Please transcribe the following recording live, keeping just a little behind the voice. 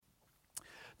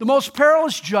The most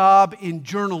perilous job in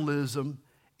journalism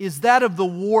is that of the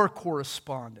war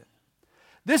correspondent.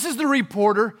 This is the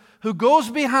reporter who goes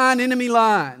behind enemy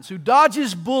lines, who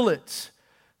dodges bullets,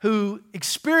 who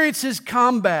experiences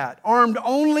combat, armed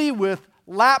only with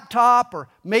laptop or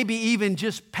maybe even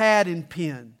just pad and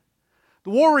pen.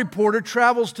 The war reporter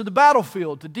travels to the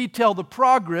battlefield to detail the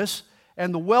progress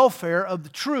and the welfare of the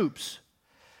troops.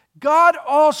 God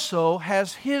also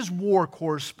has His war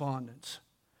correspondents.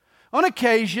 On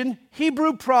occasion,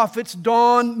 Hebrew prophets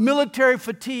don military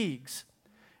fatigues,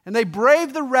 and they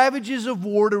brave the ravages of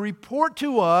war to report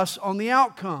to us on the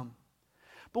outcome.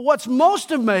 But what's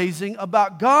most amazing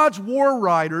about God's war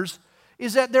writers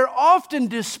is that they're often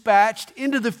dispatched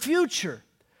into the future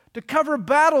to cover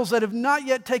battles that have not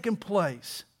yet taken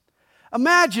place.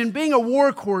 Imagine being a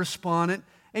war correspondent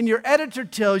and your editor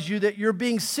tells you that you're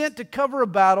being sent to cover a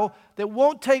battle that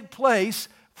won't take place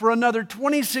for another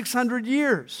 2,600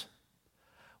 years.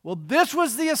 Well, this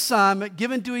was the assignment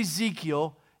given to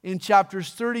Ezekiel in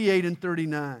chapters 38 and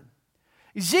 39.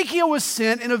 Ezekiel was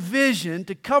sent in a vision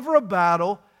to cover a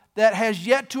battle that has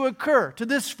yet to occur to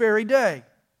this very day.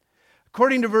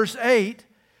 According to verse 8,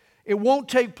 it won't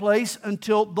take place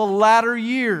until the latter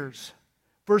years.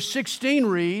 Verse 16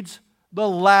 reads, the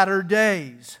latter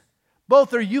days.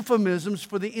 Both are euphemisms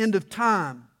for the end of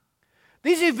time.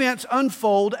 These events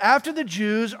unfold after the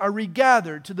Jews are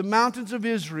regathered to the mountains of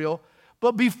Israel,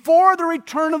 but before the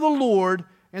return of the Lord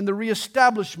and the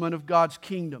reestablishment of God's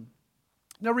kingdom.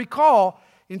 Now recall,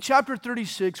 in chapter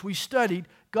 36, we studied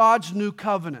God's new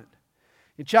covenant.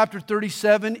 In chapter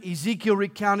 37, Ezekiel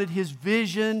recounted his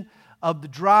vision of the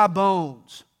dry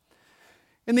bones.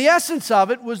 And the essence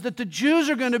of it was that the Jews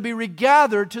are going to be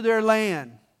regathered to their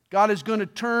land. God is going to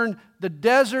turn the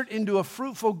desert into a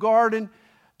fruitful garden,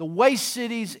 the waste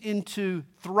cities into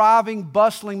thriving,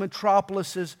 bustling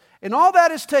metropolises. And all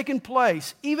that has taken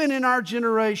place, even in our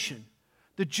generation.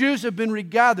 The Jews have been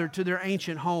regathered to their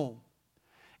ancient home.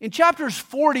 In chapters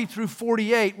 40 through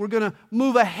 48, we're going to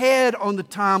move ahead on the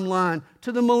timeline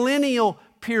to the millennial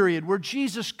period where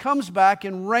Jesus comes back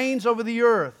and reigns over the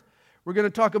earth. We're going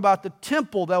to talk about the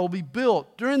temple that will be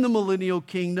built during the millennial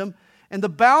kingdom and the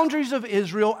boundaries of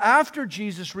Israel after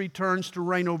Jesus returns to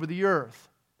reign over the earth.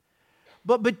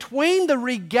 But between the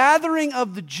regathering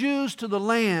of the Jews to the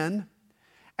land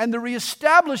and the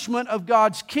reestablishment of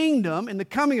God's kingdom in the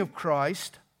coming of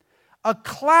Christ, a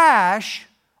clash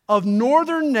of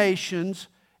northern nations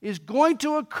is going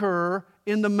to occur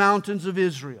in the mountains of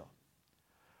Israel.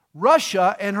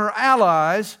 Russia and her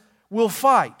allies will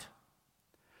fight.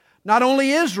 Not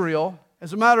only Israel,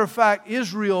 as a matter of fact,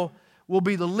 Israel will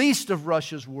be the least of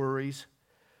Russia's worries.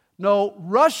 No,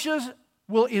 Russia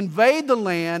will invade the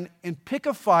land and pick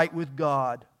a fight with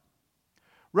God.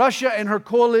 Russia and her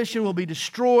coalition will be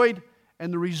destroyed,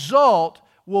 and the result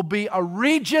will be a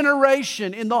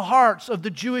regeneration in the hearts of the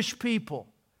Jewish people.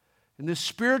 And this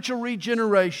spiritual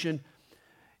regeneration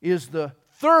is the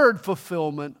third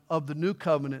fulfillment of the new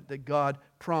covenant that God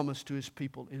promised to His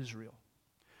people Israel.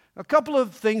 A couple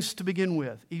of things to begin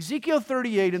with. Ezekiel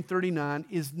 38 and 39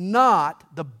 is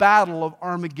not the battle of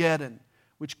Armageddon,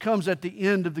 which comes at the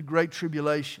end of the Great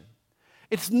Tribulation.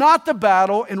 It's not the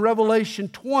battle in Revelation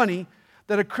 20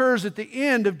 that occurs at the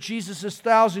end of Jesus'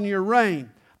 1,000-year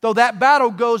reign. Though that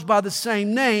battle goes by the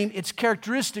same name, its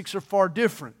characteristics are far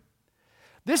different.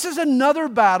 This is another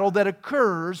battle that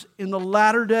occurs in the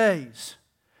latter days.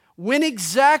 When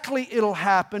exactly it'll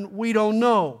happen, we don't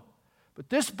know. But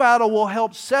this battle will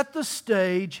help set the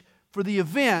stage for the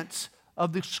events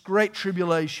of this great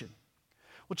tribulation.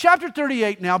 Well, chapter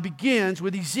 38 now begins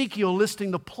with Ezekiel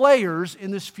listing the players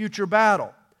in this future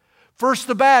battle. First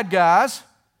the bad guys,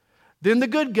 then the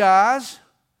good guys,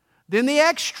 then the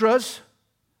extras,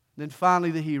 then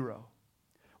finally the hero.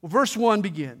 Well, verse 1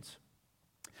 begins.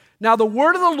 Now the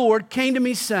word of the Lord came to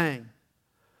me saying,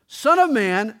 Son of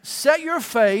man, set your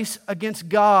face against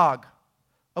Gog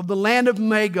of the land of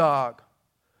Magog,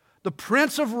 the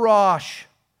prince of Rosh,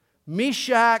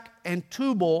 Meshach, and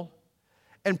Tubal,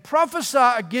 and prophesy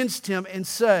against him and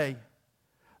say,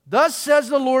 Thus says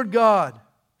the Lord God,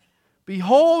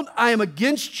 Behold, I am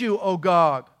against you, O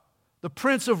Gog, the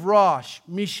prince of Rosh,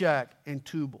 Meshach, and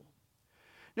Tubal.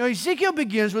 Now Ezekiel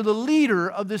begins with the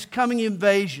leader of this coming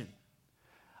invasion,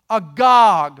 a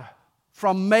Gog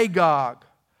from Magog.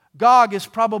 Gog is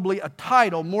probably a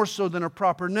title more so than a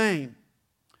proper name.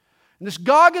 And this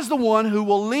Gog is the one who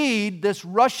will lead this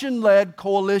Russian-led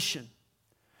coalition.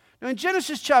 Now in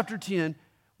Genesis chapter 10,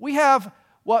 we have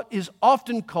what is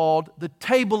often called the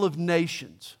Table of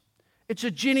Nations. It's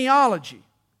a genealogy.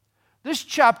 This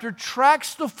chapter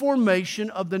tracks the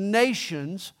formation of the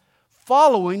nations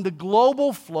following the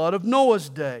global flood of Noah's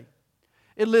day.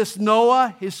 It lists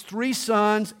Noah, his 3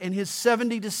 sons, and his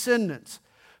 70 descendants,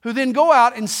 who then go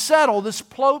out and settle this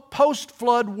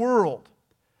post-flood world.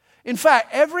 In fact,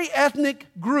 every ethnic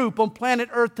group on planet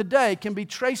Earth today can be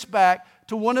traced back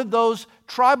to one of those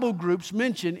tribal groups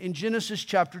mentioned in Genesis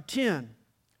chapter 10.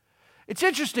 It's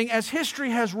interesting, as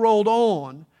history has rolled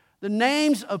on, the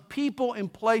names of people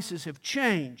and places have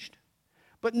changed,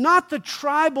 but not the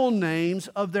tribal names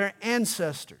of their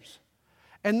ancestors.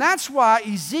 And that's why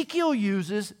Ezekiel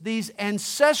uses these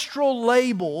ancestral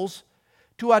labels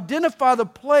to identify the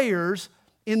players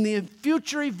in the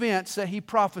future events that he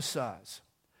prophesies.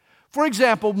 For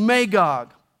example,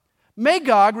 Magog.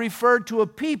 Magog referred to a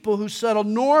people who settled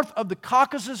north of the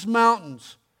Caucasus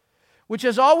Mountains, which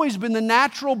has always been the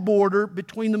natural border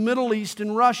between the Middle East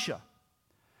and Russia.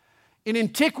 In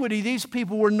antiquity, these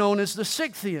people were known as the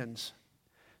Scythians.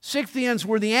 Scythians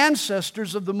were the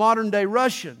ancestors of the modern-day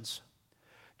Russians.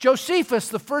 Josephus,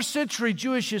 the first-century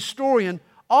Jewish historian,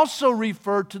 also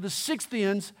referred to the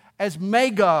Scythians as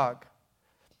Magog,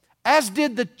 as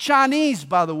did the Chinese,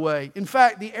 by the way. In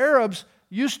fact, the Arabs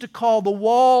used to call the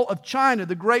Wall of China,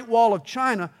 the Great Wall of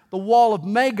China, the Wall of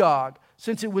Magog,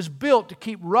 since it was built to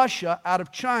keep Russia out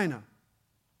of China.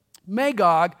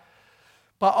 Magog,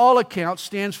 by all accounts,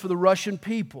 stands for the Russian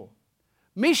people.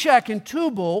 Meshach and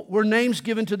Tubal were names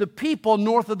given to the people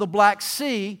north of the Black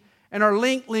Sea and are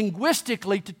linked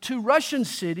linguistically to 2 Russian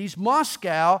cities,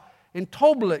 Moscow and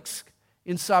Tobolsk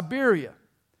in Siberia.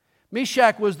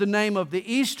 Meshach was the name of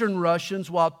the Eastern Russians,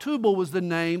 while Tubal was the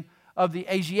name of the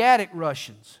Asiatic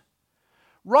Russians.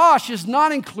 Rosh is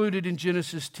not included in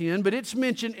Genesis 10, but it's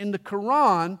mentioned in the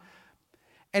Quran,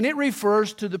 and it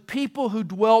refers to the people who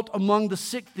dwelt among the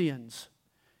Scythians.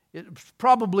 It's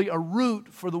probably a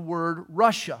root for the word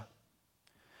Russia.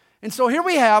 And so here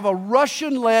we have a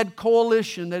Russian-led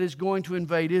coalition that is going to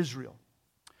invade Israel.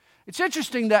 It's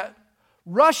interesting that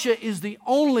Russia is the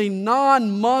only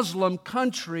non-Muslim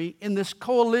country in this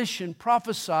coalition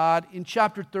prophesied in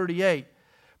chapter 38.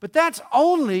 But that's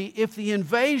only if the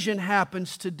invasion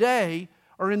happens today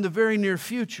or in the very near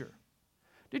future.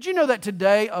 Did you know that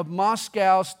today, of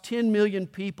Moscow's 10 million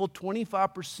people,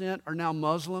 25% are now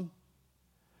Muslim?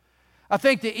 I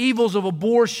think the evils of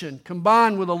abortion,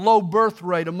 combined with a low birth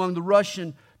rate among the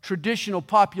Russian traditional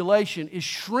population, is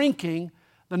shrinking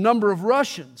the number of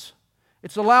Russians.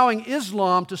 It's allowing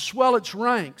Islam to swell its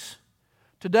ranks.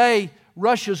 Today,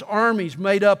 Russia's army is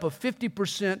made up of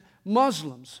 50%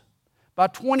 Muslims. By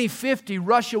 2050,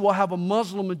 Russia will have a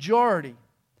Muslim majority.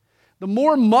 The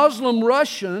more Muslim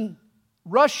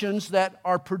Russians that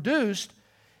are produced,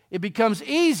 it becomes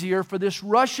easier for this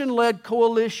Russian-led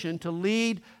coalition to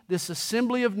lead this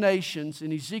assembly of nations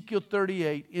in Ezekiel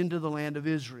 38 into the land of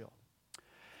Israel.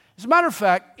 As a matter of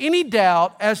fact, any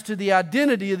doubt as to the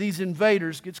identity of these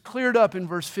invaders gets cleared up in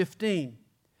verse 15,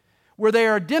 where they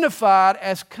are identified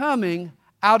as coming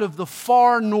out of the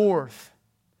far north.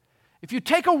 If you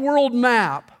take a world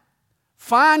map,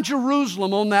 find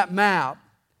Jerusalem on that map,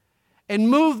 and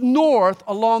move north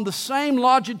along the same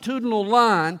longitudinal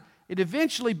line, it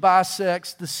eventually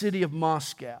bisects the city of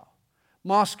Moscow.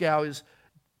 Moscow is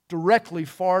directly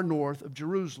far north of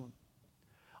Jerusalem.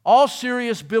 All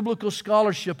serious biblical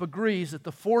scholarship agrees that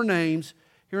the 4 names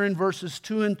here in verses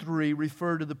 2 and 3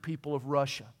 refer to the people of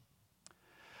Russia.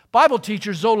 Bible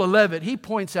teacher Zola Levitt, he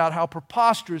points out how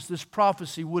preposterous this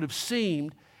prophecy would have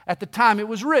seemed at the time it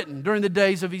was written, during the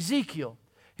days of Ezekiel.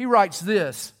 He writes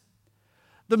this: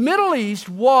 "The Middle East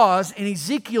was, in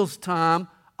Ezekiel's time,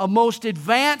 a most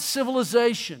advanced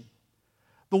civilization,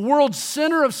 the world's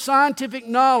center of scientific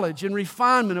knowledge and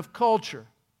refinement of culture.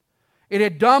 It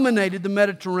had dominated the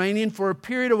Mediterranean for a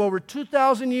period of over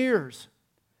 2,000 years.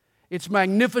 Its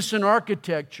magnificent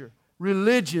architecture,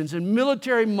 religions, and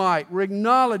military might were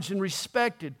acknowledged and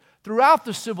respected throughout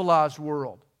the civilized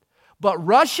world. But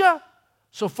Russia,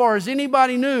 so far as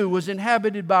anybody knew, was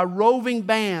inhabited by roving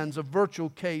bands of virtual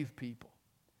cave people."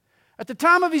 At the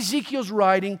time of Ezekiel's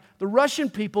writing, the Russian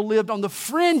people lived on the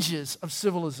fringes of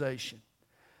civilization.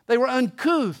 They were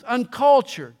uncouth,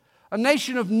 uncultured, a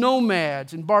nation of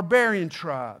nomads and barbarian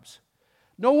tribes.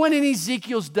 No one in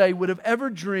Ezekiel's day would have ever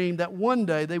dreamed that one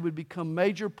day they would become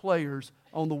major players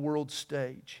on the world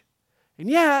stage. And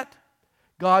yet,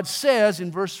 God says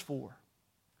in verse 4,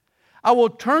 "I will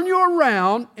turn you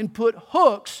around and put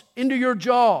hooks into your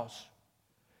jaws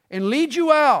and lead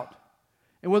you out,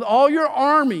 and with all your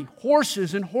army,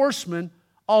 horses and horsemen,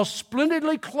 all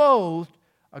splendidly clothed,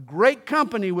 a great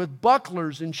company with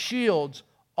bucklers and shields,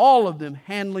 all of them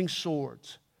handling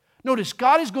swords." Notice,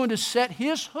 God is going to set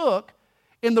His hook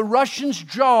in the Russian's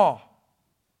jaw,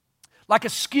 like a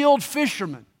skilled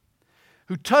fisherman.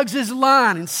 who tugs his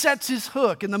line and sets his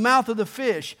hook in the mouth of the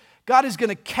fish, God is going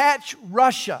to catch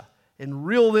Russia and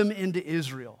reel them into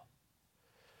Israel.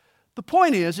 The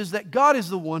point is that God is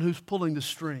the one who's pulling the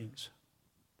strings.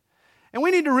 And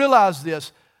we need to realize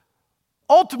this.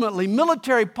 Ultimately,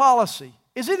 military policy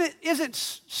isn't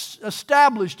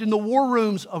established in the war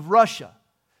rooms of Russia,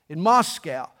 in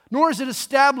Moscow, nor is it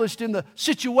established in the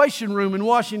Situation Room in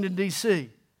Washington, D.C.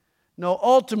 No,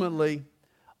 ultimately,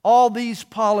 all these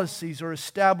policies are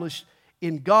established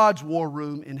in God's war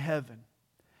room in heaven.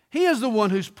 He is the one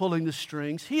who's pulling the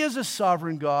strings. He is a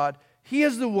sovereign God. He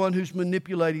is the one who's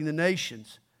manipulating the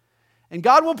nations. And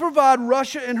God will provide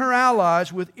Russia and her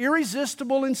allies with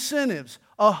irresistible incentives,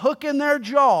 a hook in their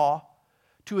jaw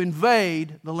to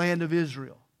invade the land of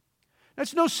Israel. Now,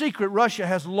 it's no secret Russia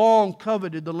has long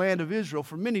coveted the land of Israel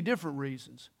for many different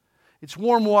reasons. Its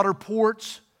warm water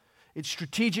ports, its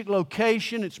strategic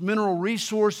location, its mineral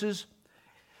resources,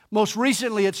 most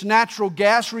recently its natural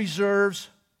gas reserves,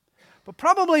 but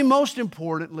probably most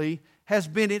importantly has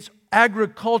been its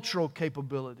agricultural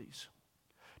capabilities.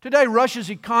 Today, Russia's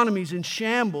economy is in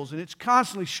shambles and it's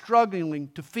constantly struggling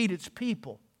to feed its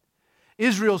people.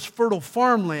 Israel's fertile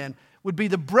farmland would be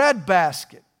the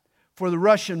breadbasket for the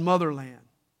Russian motherland.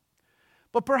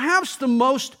 But perhaps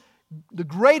the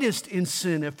greatest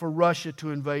incentive for Russia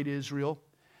to invade Israel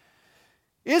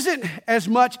isn't as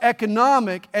much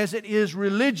economic as it is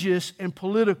religious and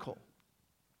political.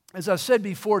 As I said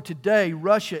before, today,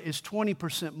 Russia is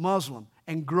 20% Muslim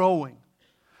and growing.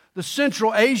 The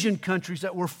Central Asian countries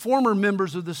that were former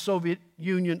members of the Soviet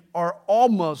Union are all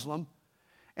Muslim,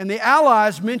 and the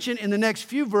allies mentioned in the next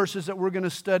few verses that we're going to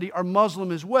study are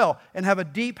Muslim as well and have a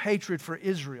deep hatred for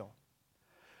Israel.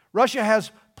 Russia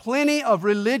has plenty of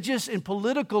religious and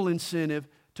political incentive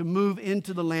to move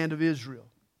into the land of Israel.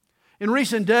 In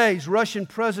recent days, Russian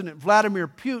President Vladimir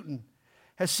Putin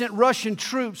has sent Russian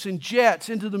troops and jets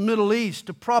into the Middle East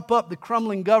to prop up the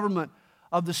crumbling government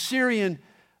of the Syrian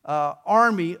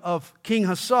army of King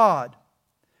Assad.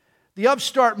 The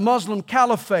upstart Muslim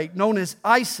caliphate known as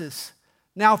ISIS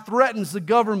now threatens the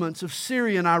governments of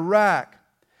Syria and Iraq.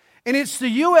 And it's the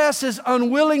U.S.'s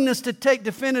unwillingness to take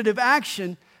definitive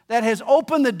action that has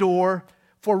opened the door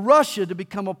for Russia to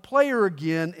become a player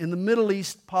again in the Middle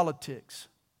East politics.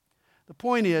 The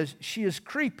point is, she is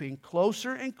creeping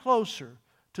closer and closer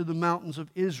to the mountains of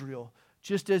Israel,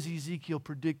 just as Ezekiel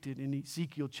predicted in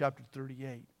Ezekiel chapter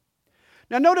 38.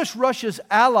 Now notice Russia's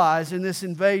allies in this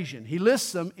invasion. He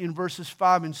lists them in verses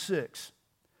 5 and 6.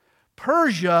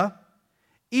 Persia,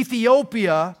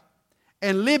 Ethiopia,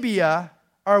 and Libya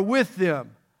are with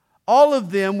them, all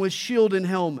of them with shield and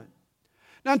helmet.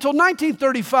 Now until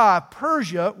 1935,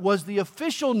 Persia was the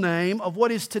official name of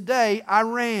what is today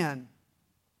Iran.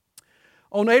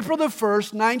 On April the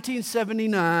 1st,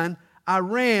 1979,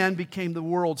 Iran became the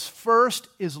world's first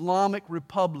Islamic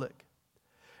republic.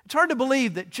 It's hard to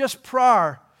believe that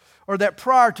prior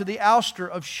to the ouster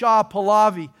of Shah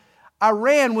Pahlavi,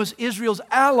 Iran was Israel's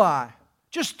ally.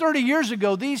 Just 30 years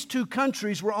ago, these two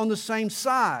countries were on the same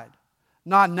side.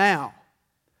 Not now.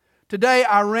 Today,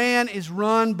 Iran is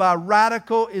run by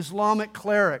radical Islamic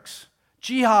clerics,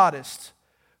 jihadists,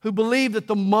 who believe that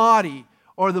the Mahdi,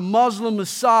 or the Muslim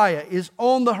Messiah, is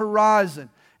on the horizon,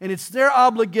 and it's their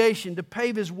obligation to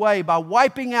pave his way by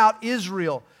wiping out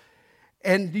Israel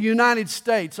and the United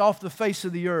States off the face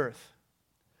of the earth.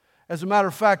 As a matter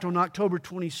of fact, on October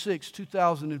 26,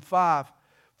 2005,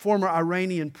 former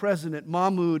Iranian President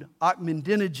Mahmoud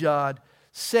Ahmadinejad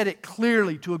said it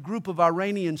clearly to a group of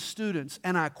Iranian students,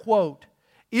 and I quote,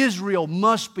 "Israel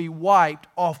must be wiped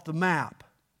off the map."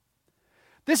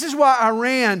 This is why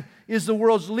Iran is the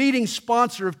world's leading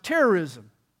sponsor of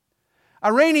terrorism.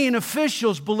 Iranian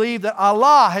officials believe that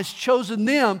Allah has chosen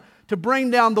them to bring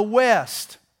down the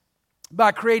West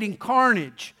by creating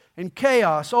carnage and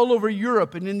chaos all over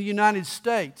Europe and in the United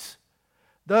States.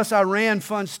 Thus, Iran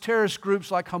funds terrorist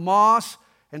groups like Hamas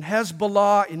and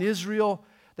Hezbollah in Israel.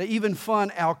 They even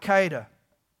fund Al-Qaeda.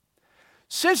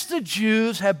 Since the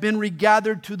Jews have been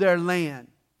regathered to their land,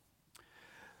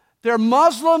 their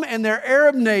Muslim and their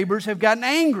Arab neighbors have gotten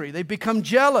angry. They've become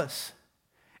jealous.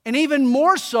 And even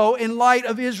more so in light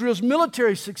of Israel's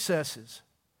military successes.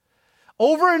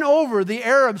 Over and over, the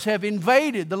Arabs have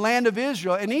invaded the land of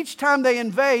Israel, and each time they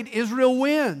invade, Israel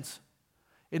wins.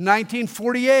 In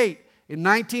 1948, in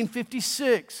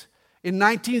 1956, in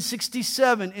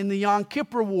 1967, in the Yom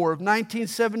Kippur War of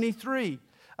 1973,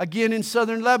 again in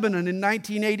southern Lebanon in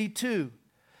 1982.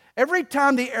 Every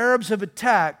time the Arabs have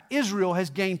attacked, Israel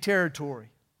has gained territory.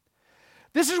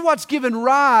 This is what's given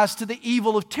rise to the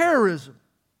evil of terrorism.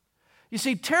 You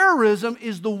see, terrorism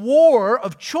is the war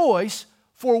of choice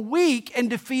for weak and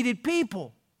defeated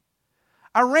people.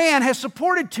 Iran has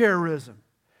supported terrorism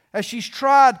as she's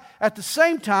tried at the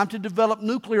same time to develop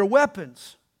nuclear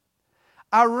weapons.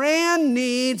 Iran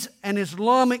needs an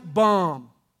Islamic bomb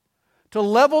to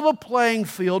level the playing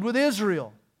field with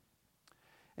Israel.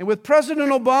 And with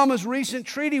President Obama's recent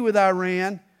treaty with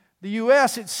Iran, the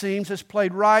U.S., it seems, has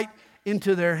played right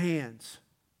into their hands.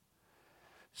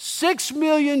 6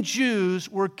 million Jews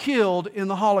were killed in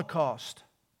the Holocaust.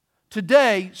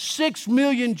 Today, 6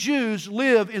 million Jews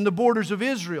live in the borders of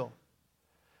Israel.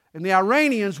 And the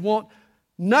Iranians want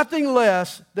nothing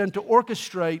less than to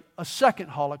orchestrate a second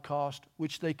Holocaust,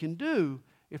 which they can do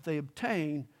if they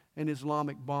obtain an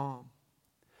Islamic bomb.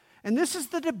 And this is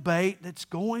the debate that's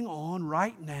going on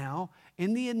right now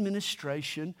in the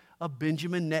administration of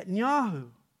Benjamin Netanyahu,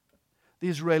 the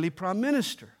Israeli prime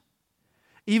minister.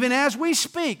 Even as we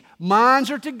speak,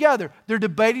 minds are together. They're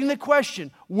debating the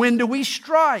question, when do we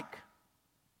strike?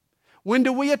 When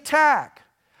do we attack?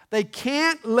 They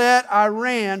can't let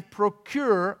Iran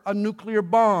procure a nuclear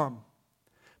bomb.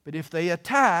 But if they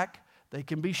attack, they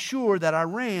can be sure that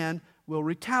Iran will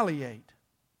retaliate.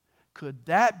 Could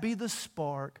that be the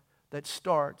spark that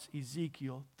starts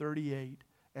Ezekiel 38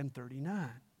 and 39?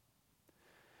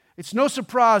 It's no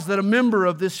surprise that a member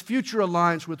of this future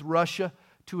alliance with Russia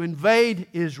to invade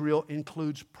Israel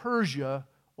includes Persia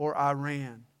or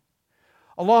Iran.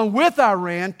 Along with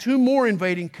Iran, 2 more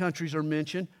invading countries are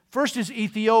mentioned. First is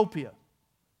Ethiopia.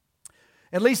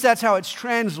 At least that's how it's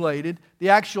translated. The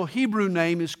actual Hebrew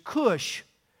name is Cush,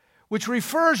 which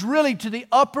refers really to the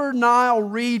Upper Nile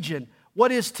region,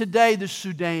 what is today the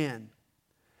Sudan.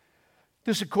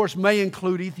 This, of course, may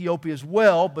include Ethiopia as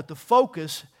well, but the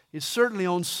focus is certainly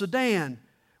on Sudan,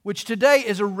 which today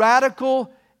is a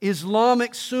radical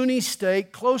Islamic Sunni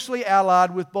state closely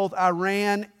allied with both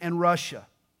Iran and Russia.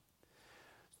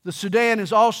 The Sudan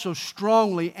is also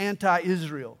strongly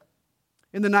anti-Israel.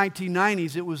 In the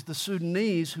 1990s, it was the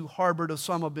Sudanese who harbored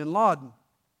Osama bin Laden.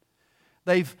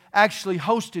 They've actually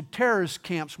hosted terrorist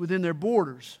camps within their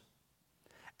borders.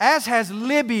 As has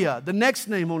Libya, the next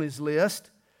name on his list,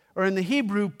 or in the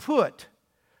Hebrew, Put.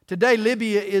 Today,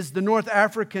 Libya is the North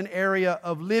African area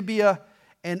of Libya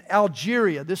and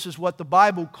Algeria. This is what the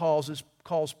Bible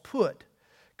calls Put.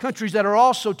 Countries that are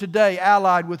also today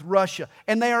allied with Russia,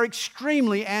 and they are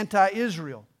extremely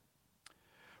anti-Israel.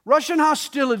 Russian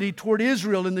hostility toward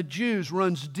Israel and the Jews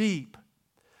runs deep,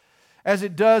 as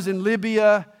it does in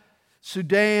Libya,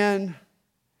 Sudan,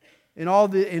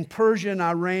 in Persia and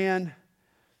Iran.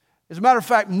 As a matter of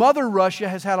fact, Mother Russia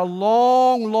has had a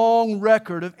long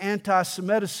record of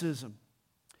anti-Semitism.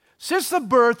 Since the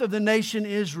birth of the nation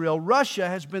Israel, Russia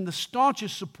has been the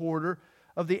staunchest supporter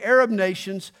of the Arab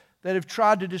nations that have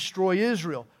tried to destroy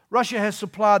Israel. Russia has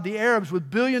supplied the Arabs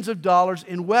with billions of dollars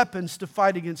in weapons to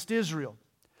fight against Israel.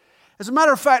 As a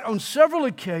matter of fact, on several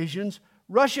occasions,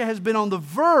 Russia has been on the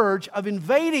verge of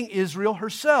invading Israel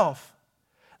herself.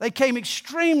 They came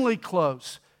extremely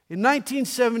close in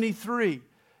 1973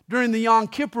 during the Yom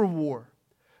Kippur War.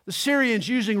 The Syrians,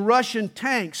 using Russian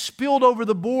tanks, spilled over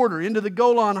the border into the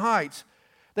Golan Heights.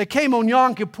 They came on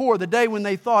Yom Kippur, the day when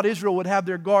they thought Israel would have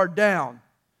their guard down.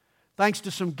 Thanks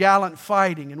to some gallant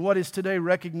fighting and what is today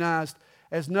recognized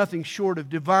as nothing short of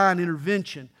divine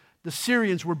intervention, the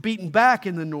Syrians were beaten back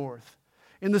in the north.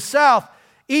 In the south,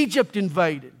 Egypt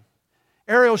invaded.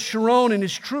 Ariel Sharon and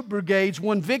his troop brigades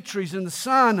won victories in the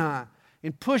Sinai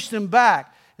and pushed them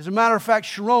back. As a matter of fact,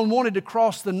 Sharon wanted to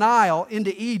cross the Nile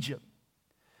into Egypt.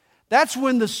 That's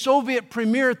when the Soviet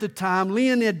premier at the time,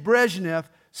 Leonid Brezhnev,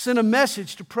 sent a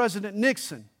message to President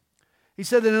Nixon. He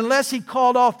said that unless he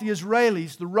called off the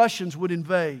Israelis, the Russians would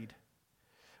invade.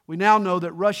 We now know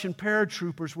that Russian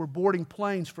paratroopers were boarding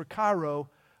planes for Cairo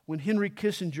when Henry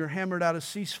Kissinger hammered out a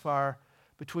ceasefire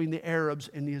between the Arabs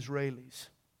and the Israelis.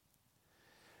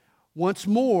 Once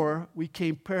more, we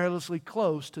came perilously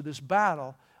close to this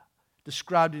battle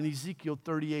described in Ezekiel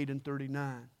 38 and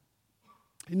 39.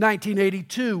 In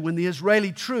 1982, when the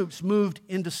Israeli troops moved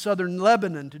into southern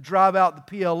Lebanon to drive out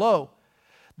the PLO,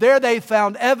 there they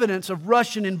found evidence of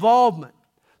Russian involvement,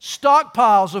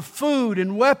 stockpiles of food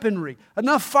and weaponry,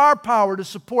 enough firepower to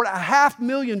support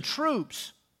 500,000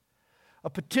 troops. A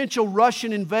potential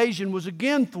Russian invasion was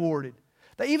again thwarted.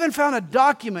 They even found a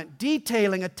document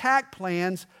detailing attack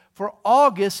plans for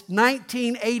August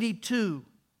 1982.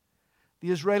 The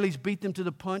Israelis beat them to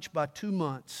the punch by 2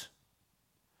 months.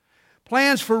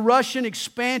 Plans for Russian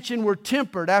expansion were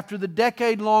tempered after the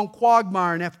decade-long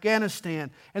quagmire in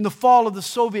Afghanistan and the fall of the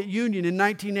Soviet Union in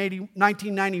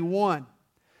 1991.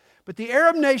 But the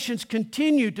Arab nations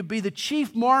continued to be the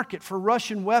chief market for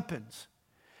Russian weapons.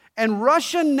 And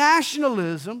Russian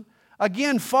nationalism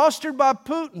again fostered by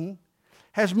Putin,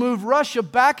 has moved Russia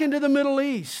back into the Middle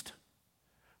East,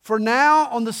 for now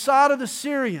on the side of the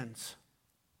Syrians.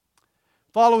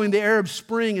 Following the Arab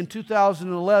Spring in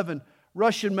 2011,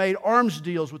 Russia made arms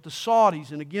deals with the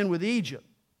Saudis and again with Egypt.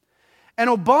 And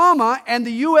Obama and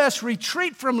the U.S.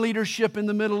 retreat from leadership in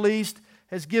the Middle East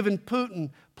has given Putin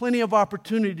plenty of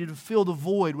opportunity to fill the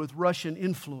void with Russian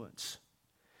influence.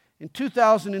 In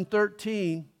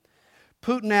 2013,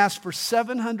 Putin asked for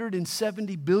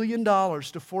 $770 billion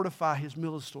to fortify his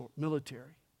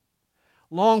military.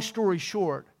 Long story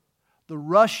short, the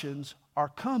Russians are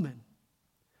coming.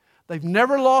 They've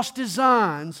never lost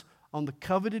designs on the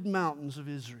coveted mountains of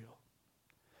Israel.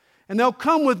 And they'll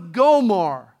come with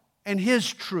Gomar and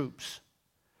his troops.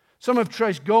 Some have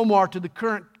traced Gomar to the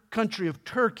current country of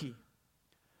Turkey.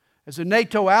 As a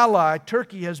NATO ally,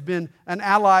 Turkey has been an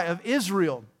ally of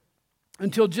Israel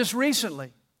until just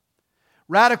recently.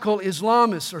 Radical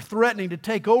Islamists are threatening to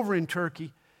take over in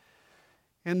Turkey,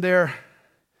 and they're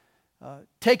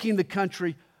taking the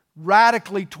country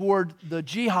radically toward the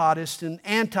jihadists and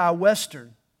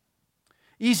anti-Western.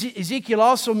 Ezekiel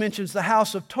also mentions the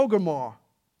house of Togarmah.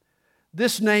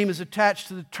 This name is attached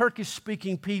to the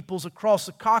Turkish-speaking peoples across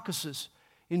the Caucasus,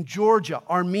 in Georgia,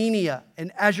 Armenia,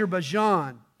 and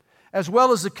Azerbaijan, as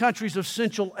well as the countries of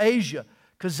Central Asia,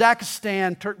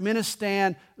 Kazakhstan,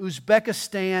 Turkmenistan,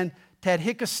 Uzbekistan,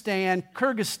 Tajikistan,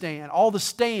 Kyrgyzstan, all the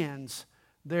stands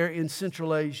there in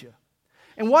Central Asia.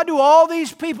 And what do all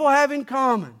these people have in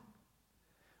common?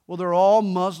 Well, they're all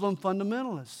Muslim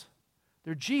fundamentalists.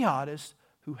 They're jihadists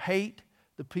who hate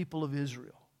the people of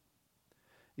Israel.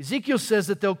 Ezekiel says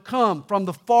that they'll come from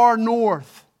the far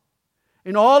north.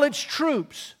 In all its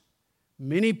troops,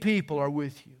 many people are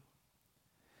with you.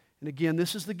 And again,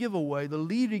 this is the giveaway. The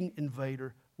leading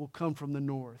invader will come from the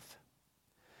north.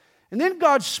 And then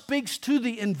God speaks to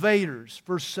the invaders,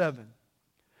 verse 7.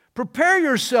 Prepare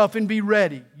yourself and be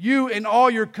ready, you and all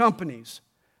your companies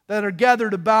that are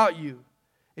gathered about you,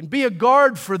 and be a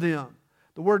guard for them.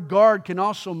 The word guard can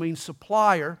also mean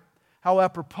supplier, how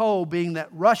apropos being that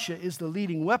Russia is the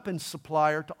leading weapons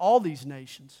supplier to all these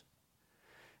nations.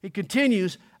 He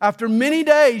continues, after many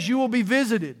days you will be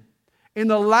visited. In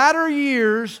the latter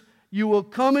years you will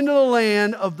come into the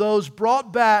land of those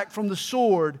brought back from the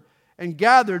sword and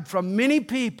gathered from many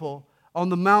people on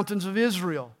the mountains of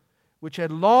Israel, which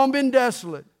had long been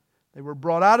desolate. They were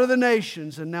brought out of the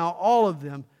nations, and now all of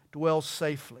them dwell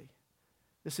safely.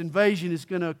 This invasion is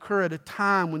going to occur at a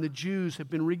time when the Jews have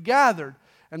been regathered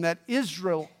and that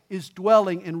Israel is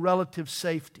dwelling in relative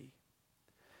safety.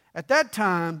 At that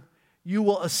time, you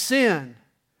will ascend,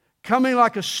 coming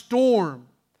like a storm,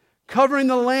 covering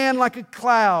the land like a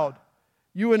cloud,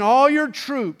 you and all your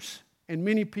troops and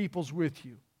many peoples with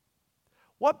you.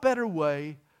 What better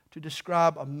way to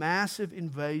describe a massive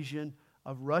invasion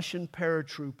of Russian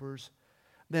paratroopers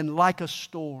than like a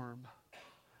storm,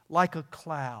 like a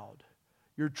cloud?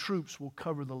 Your troops will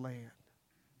cover the land.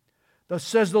 Thus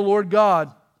says the Lord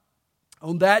God,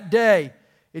 on that day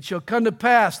it shall come to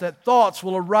pass that thoughts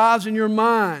will arise in your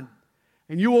mind,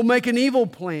 and you will make an evil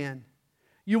plan.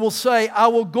 You will say, I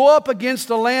will go up against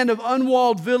a land of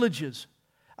unwalled villages.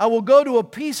 I will go to a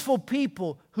peaceful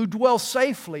people who dwell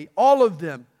safely, all of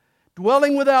them,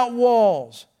 dwelling without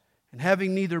walls and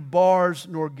having neither bars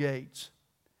nor gates.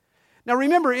 Now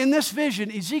remember, in this vision,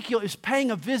 Ezekiel is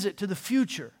paying a visit to the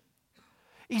future.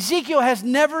 Ezekiel has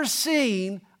never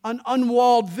seen an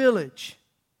unwalled village.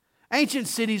 Ancient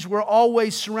cities were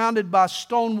always surrounded by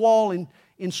stone wall and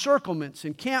encirclements,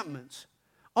 encampments.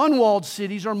 Unwalled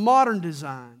cities are modern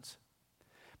designs.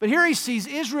 But here he sees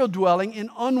Israel dwelling in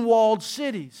unwalled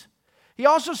cities. He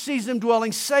also sees them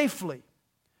dwelling safely.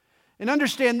 And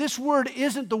understand, this word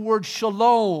isn't the word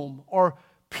shalom or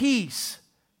peace.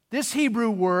 This Hebrew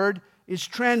word is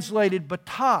translated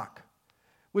batak,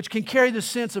 which can carry the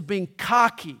sense of being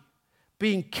cocky,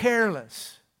 being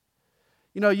careless.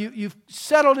 You know, you've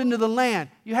settled into the land.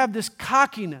 You have this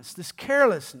cockiness, this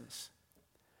carelessness.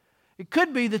 It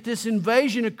could be that this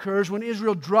invasion occurs when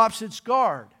Israel drops its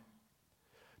guard.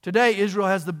 Today, Israel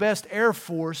has the best air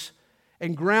force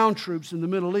and ground troops in the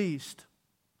Middle East.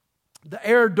 The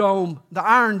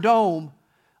Iron Dome,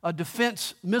 a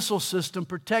defense missile system,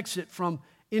 protects it from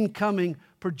incoming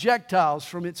projectiles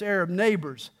from its Arab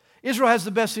neighbors. Israel has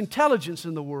the best intelligence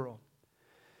in the world.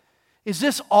 Is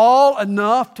this all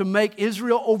enough to make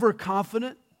Israel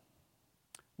overconfident?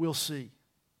 We'll see.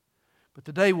 But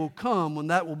the day will come when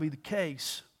that will be the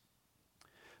case.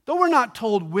 Though we're not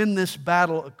told when this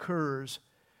battle occurs,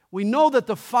 we know that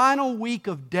the final week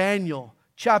of Daniel,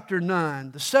 chapter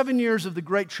 9, the 7 years of the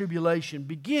Great Tribulation,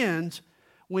 begins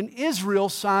when Israel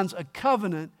signs a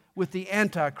covenant with the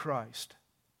Antichrist.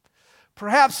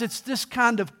 Perhaps it's this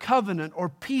kind of covenant or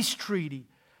peace treaty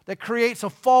that creates a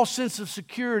false sense of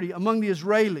security among the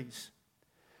Israelis.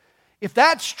 If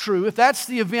that's true, if that's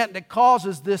the event that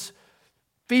causes this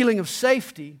feeling of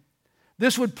safety,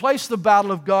 this would place the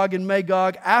battle of Gog and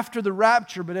Magog after the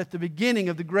rapture, but at the beginning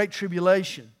of the Great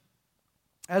Tribulation.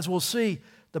 As we'll see,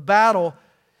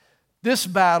 this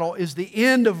battle is the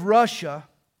end of Russia,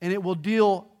 and it will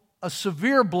deal a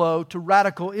severe blow to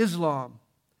radical Islam.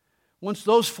 Once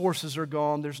those forces are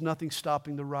gone, there's nothing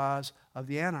stopping the rise of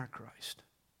the Antichrist.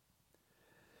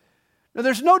 Now,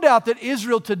 there's no doubt that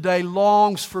Israel today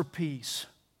longs for peace.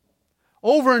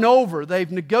 Over and over,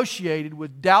 they've negotiated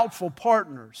with doubtful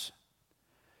partners.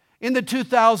 In the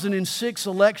 2006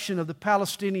 election of the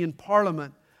Palestinian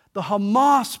parliament, the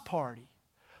Hamas party,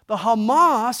 the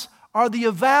Hamas are the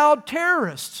avowed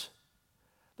terrorists.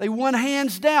 They won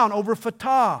hands down over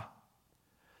Fatah.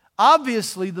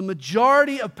 Obviously, the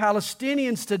majority of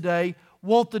Palestinians today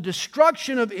want the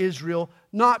destruction of Israel,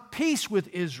 not peace with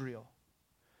Israel.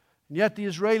 And yet the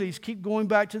Israelis keep going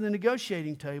back to the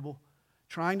negotiating table,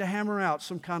 trying to hammer out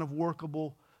some kind of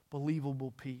workable,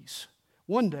 believable peace.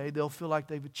 One day they'll feel like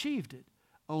they've achieved it,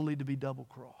 only to be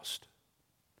double-crossed.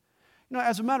 You know,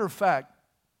 as a matter of fact,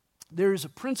 there is a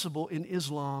principle in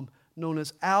Islam known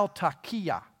as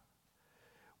al-taqiyya,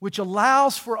 which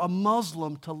allows for a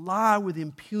Muslim to lie with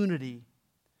impunity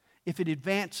if it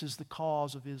advances the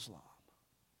cause of Islam.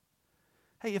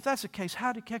 Hey, if that's the case,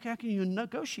 how can you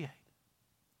negotiate?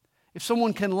 If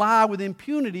someone can lie with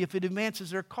impunity if it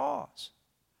advances their cause.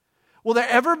 Will there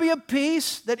ever be a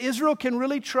peace that Israel can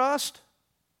really trust?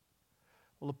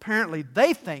 Well, apparently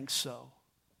they think so.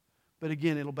 But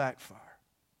again, it'll backfire.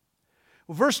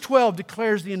 Well, verse 12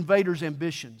 declares the invaders'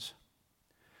 ambitions.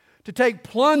 To take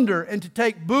plunder and to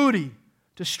take booty,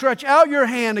 to stretch out your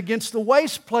hand against the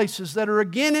waste places that are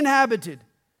again inhabited,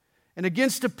 and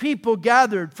against a people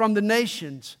gathered from the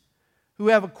nations who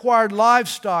have acquired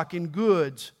livestock and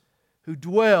goods, who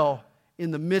dwell in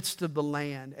the midst of the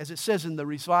land. As it says in the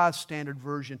Revised Standard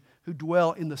Version, who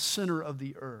dwell in the center of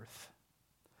the earth.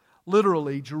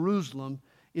 Literally, Jerusalem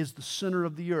is the center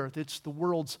of the earth. It's the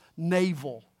world's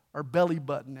navel, or belly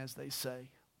button, as they say.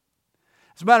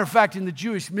 As a matter of fact, in the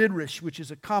Jewish Midrash, which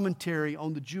is a commentary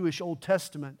on the Jewish Old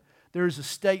Testament, there is a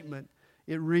statement.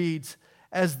 It reads,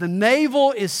 "As the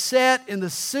navel is set in the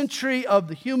century of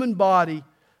the human body,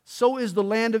 so is the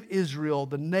land of Israel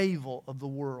the navel of the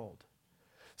world.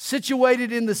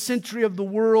 Situated in the century of the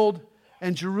world,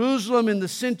 and Jerusalem in the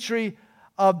century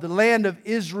of the land of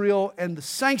Israel, and the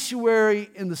sanctuary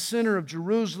in the center of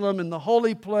Jerusalem, and the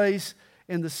holy place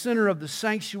in the center of the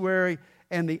sanctuary,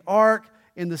 and the ark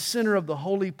in the center of the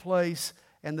holy place,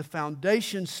 and the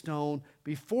foundation stone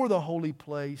before the holy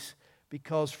place,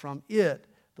 because from it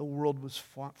the world was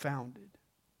founded."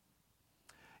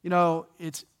 You know,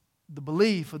 it's the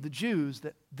belief of the Jews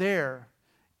that there,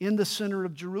 in the center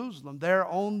of Jerusalem, there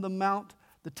on the mount,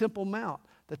 the Temple Mount,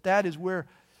 that is where,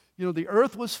 the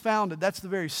earth was founded. That's the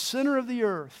very center of the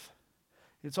earth.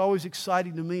 It's always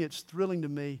exciting to me. It's thrilling to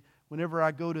me whenever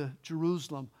I go to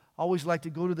Jerusalem. I always like to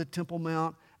go to the Temple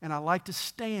Mount, and I like to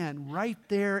stand right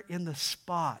there in the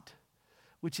spot,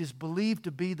 which is believed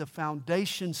to be the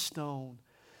foundation stone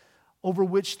over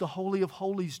which the Holy of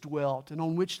Holies dwelt and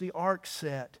on which the ark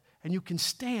sat. And you can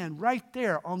stand right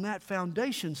there on that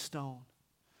foundation stone.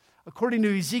 According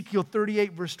to Ezekiel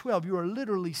 38, verse 12, you are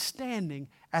literally standing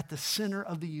at the center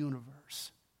of the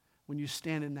universe when you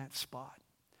stand in that spot.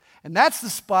 And that's the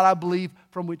spot, I believe,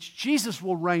 from which Jesus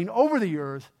will reign over the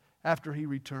earth after He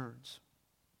returns.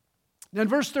 Now in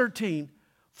verse 13,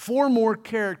 4 more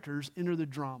characters enter the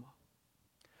drama.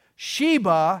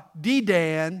 Sheba,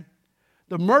 Dedan,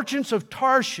 the merchants of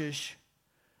Tarshish,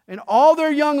 and all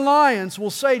their young lions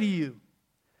will say to you,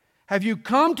 "Have you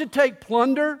come to take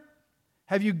plunder?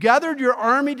 Have you gathered your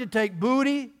army to take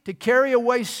booty, to carry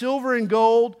away silver and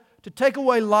gold, to take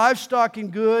away livestock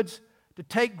and goods, to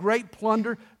take great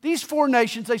plunder?" These 4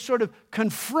 nations, they sort of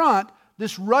confront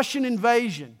this Russian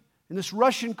invasion and this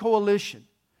Russian coalition.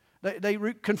 They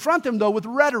confront them, though, with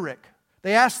rhetoric.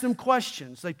 They ask them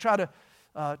questions. They try to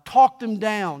talk them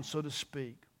down, so to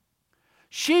speak.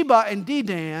 Sheba and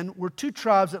Dedan were 2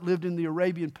 tribes that lived in the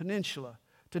Arabian Peninsula.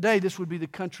 Today, this would be the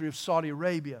country of Saudi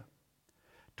Arabia.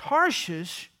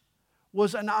 Tarshish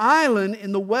was an island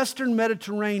in the western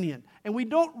Mediterranean, and we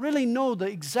don't really know the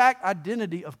exact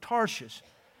identity of Tarshish.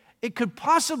 It could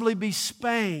possibly be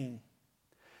Spain.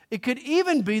 It could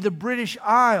even be the British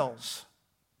Isles.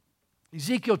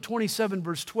 Ezekiel 27,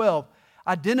 verse 12,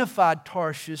 identified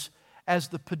Tarshish as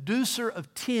the producer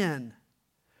of tin.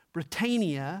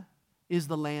 Britannia is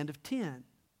the land of tin.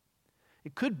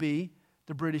 It could be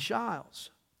the British Isles.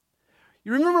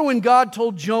 You remember when God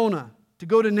told Jonah to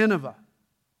go to Nineveh?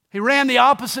 He ran the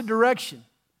opposite direction,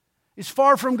 as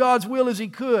far from God's will as he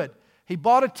could. He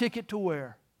bought a ticket to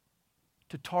where?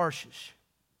 To Tarshish.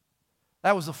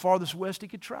 That was the farthest west he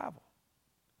could travel.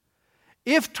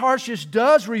 If Tarshish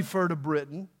does refer to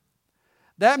Britain,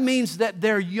 that means that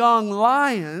their young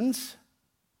lions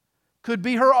could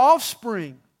be her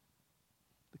offspring.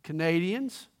 The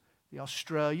Canadians, the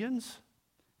Australians,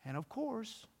 and of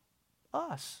course,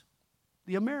 us,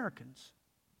 the Americans.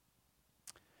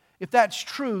 If that's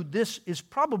true, this is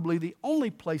probably the only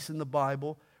place in the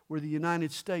Bible where the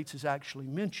United States is actually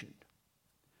mentioned.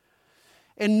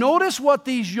 And notice what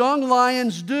these young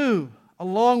lions do,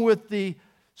 along with the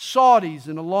Saudis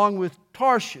and along with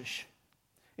Tarshish.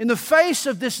 In the face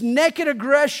of this naked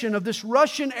aggression of this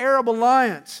Russian-Arab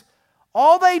alliance,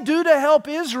 all they do to help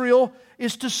Israel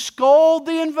is to scold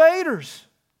the invaders.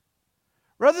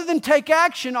 Rather than take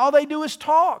action, all they do is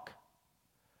talk.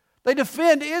 They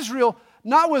defend Israel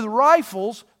not with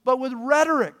rifles, but with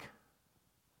rhetoric.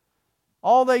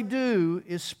 All they do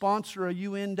is sponsor a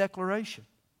UN declaration.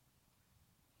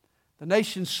 The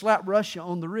nations slap Russia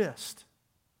on the wrist,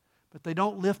 but they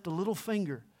don't lift a little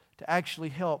finger to actually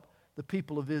help the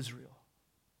people of Israel.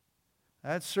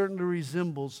 That certainly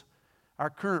resembles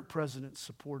our current president's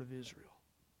support of Israel.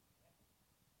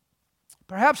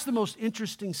 Perhaps the most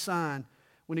interesting sign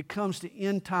when it comes to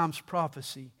end times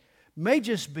prophecy may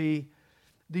just be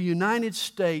the United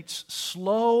States'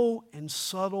 slow and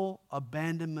subtle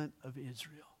abandonment of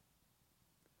Israel.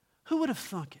 Who would have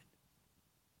thunk it?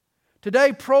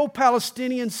 Today,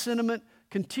 pro-Palestinian sentiment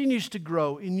continues to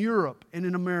grow in Europe and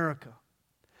in America.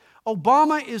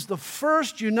 Obama is the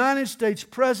first United States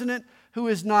president who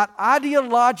is not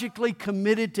ideologically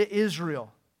committed to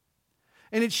Israel.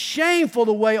 And it's shameful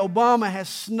the way Obama has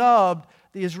snubbed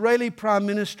the Israeli Prime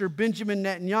Minister Benjamin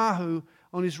Netanyahu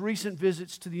on his recent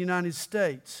visits to the United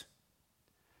States.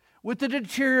 With the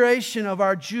deterioration of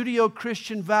our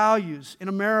Judeo-Christian values in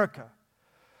America,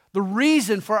 the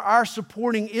reason for our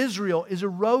supporting Israel is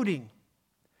eroding.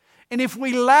 And if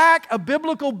we lack a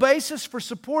biblical basis for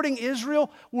supporting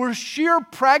Israel, will sheer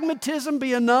pragmatism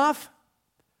be enough?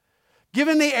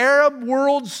 Given the Arab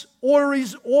world's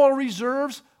oil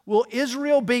reserves, will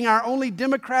Israel, being our only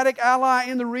democratic ally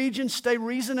in the region, stay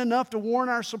reason enough to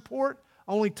warrant our support?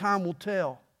 Only time will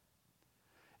tell.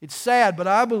 It's sad, but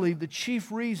I believe the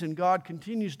chief reason God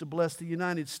continues to bless the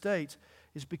United States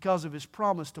is because of His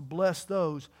promise to bless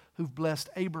those who've blessed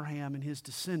Abraham and his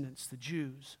descendants, the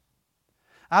Jews.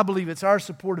 I believe it's our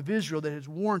support of Israel that has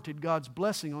warranted God's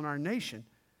blessing on our nation.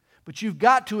 But you've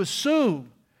got to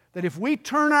assume that if we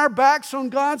turn our backs on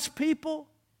God's people,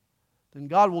 then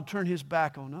God will turn His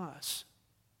back on us.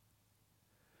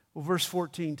 Well, verse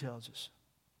 14 tells us,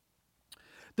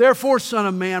 "Therefore, Son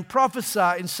of man, prophesy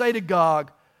and say to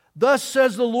Gog, Thus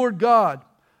says the Lord God,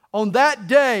 on that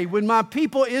day when my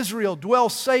people Israel dwell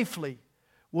safely,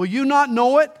 will you not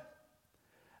know it?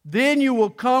 Then you will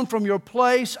come from your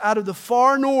place out of the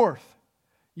far north,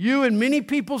 you and many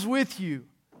peoples with you,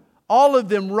 all of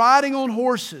them riding on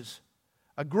horses,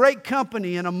 a great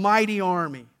company and a mighty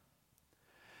army."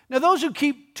 Now, those who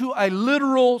keep to a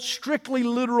literal, strictly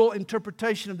literal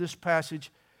interpretation of this passage,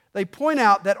 they point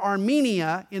out that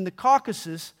Armenia in the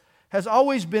Caucasus has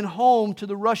always been home to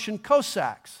the Russian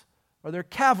Cossacks, or their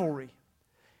cavalry.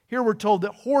 Here we're told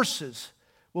that horses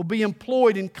will be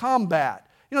employed in combat.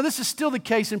 You know, this is still the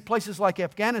case in places like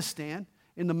Afghanistan,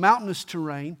 in the mountainous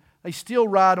terrain. They still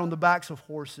ride on the backs of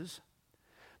horses.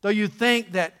 Though you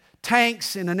think that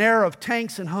tanks, in an era of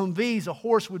tanks and Humvees, a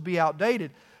horse would be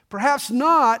outdated. Perhaps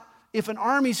not if an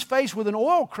army's faced with an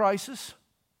oil crisis.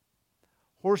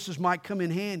 Horses might come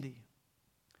in handy.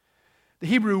 The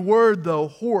Hebrew word, though,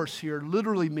 horse here,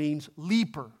 literally means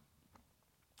leaper,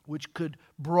 which could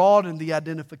broaden the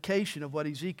identification of what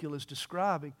Ezekiel is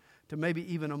describing to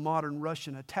maybe even a modern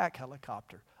Russian attack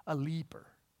helicopter, a leaper.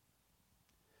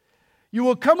 "You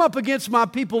will come up against my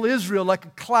people Israel like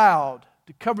a cloud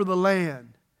to cover the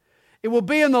land. It will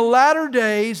be in the latter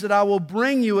days that I will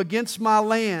bring you against my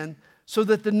land so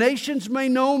that the nations may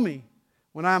know me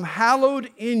when I am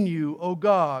hallowed in you, O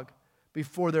Gog,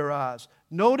 before their eyes."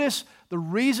 Notice the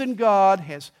reason God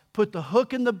has put the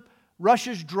hook in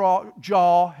Russia's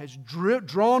jaw, has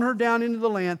drawn her down into the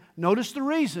land. Notice the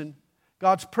reason.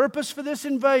 God's purpose for this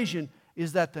invasion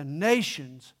is that the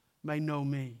nations may know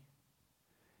me.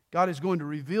 God is going to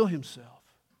reveal Himself,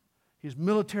 His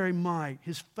military might,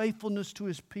 His faithfulness to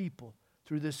His people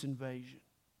through this invasion.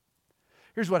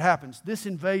 Here's what happens. This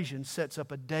invasion sets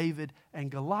up a David and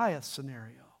Goliath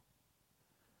scenario.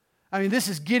 I mean, this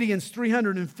is Gideon's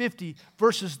 350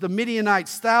 versus the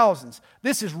Midianites' thousands.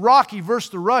 This is Rocky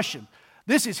versus the Russian.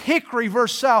 This is Hickory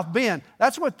versus South Bend.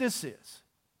 That's what this is.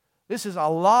 This is a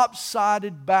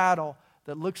lopsided battle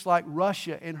that looks like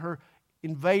Russia and her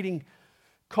invading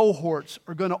cohorts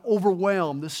are going to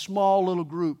overwhelm this small little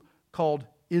group called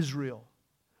Israel.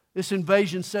 This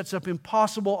invasion sets up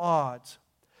impossible odds,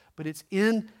 but it's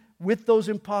with those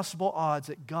impossible odds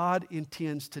that God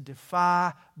intends to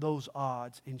defy those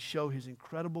odds and show His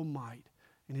incredible might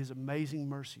and His amazing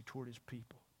mercy toward His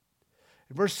people.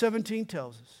 And verse 17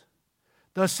 tells us,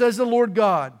 "Thus says the Lord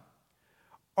God,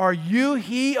 are you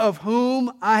He of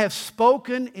whom I have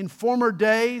spoken in former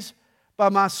days by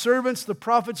my servants the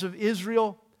prophets of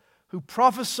Israel, who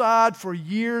prophesied for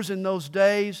years in those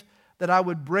days that I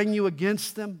would bring you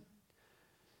against them?"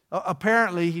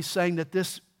 Apparently, he's saying that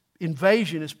this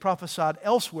invasion is prophesied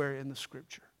elsewhere in the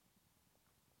Scripture.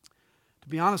 To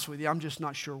be honest with you, I'm just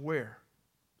not sure where.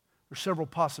 There are several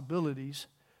possibilities.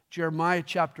 Jeremiah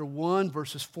chapter 1,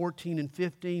 verses 14 and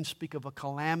 15 speak of a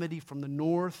calamity from the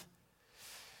north.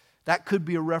 That could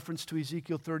be a reference to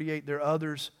Ezekiel 38. There are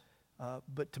others,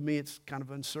 but to me it's kind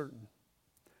of uncertain.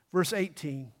 Verse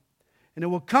 18, "And it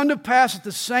will come to pass at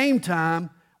the same time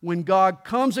when God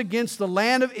comes against the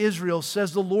land of Israel,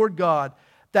 says the Lord God,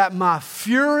 that my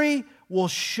fury will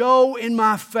show in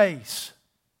my face."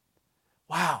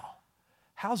 Wow.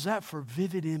 How's that for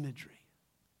vivid imagery?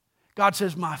 God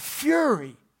says, my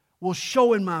fury will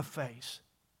show in my face.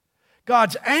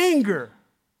 God's anger,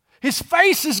 His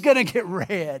face is going to get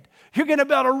red. You're going to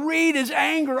be able to read His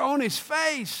anger on His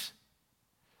face.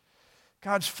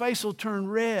 God's face will turn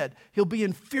red. He'll be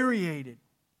infuriated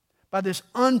by this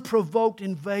unprovoked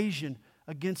invasion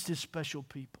against His special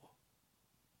people.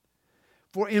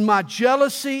 "For in my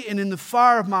jealousy and in the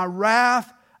fire of my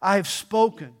wrath I have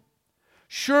spoken.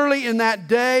 Surely in that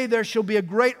day there shall be a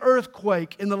great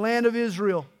earthquake in the land of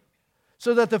Israel,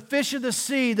 so that the fish of the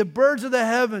sea, the birds of the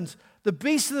heavens, the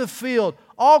beasts of the field,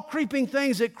 all creeping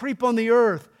things that creep on the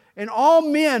earth, and all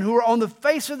men who are on the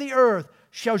face of the earth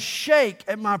shall shake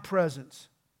at my presence.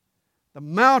 The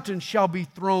mountains shall be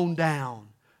thrown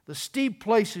down, the steep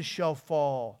places shall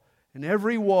fall, and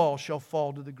every wall shall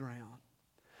fall to the ground."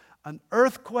 An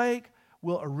earthquake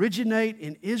will originate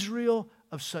in Israel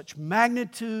of such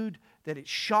magnitude that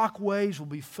its shock waves will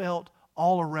be felt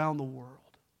all around the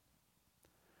world.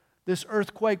 This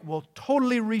earthquake will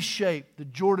totally reshape the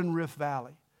Jordan Rift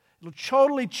Valley. It will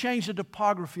totally change the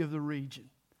topography of the region.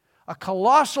 A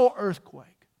colossal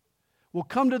earthquake will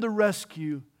come to the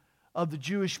rescue of the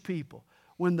Jewish people.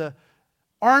 When the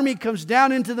army comes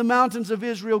down into the mountains of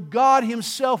Israel, God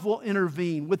Himself will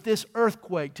intervene with this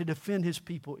earthquake to defend His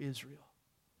people Israel.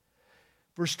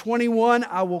 Verse 21,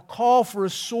 "I will call for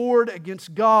a sword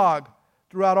against Gog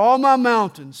throughout all my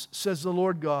mountains, says the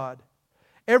Lord God.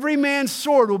 Every man's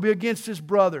sword will be against his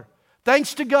brother.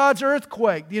 Thanks to God's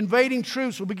earthquake, the invading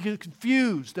troops will be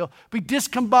confused. They'll be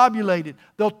discombobulated.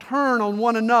 They'll turn on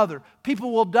one another.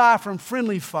 People will die from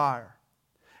friendly fire.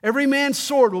 Every man's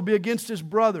sword will be against his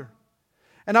brother.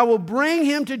 And I will bring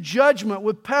him to judgment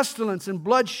with pestilence and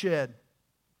bloodshed.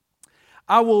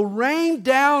 I will rain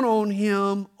down on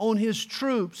him, on his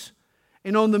troops,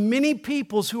 and on the many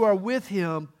peoples who are with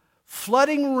him,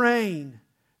 flooding rain,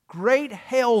 great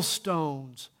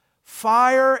hailstones,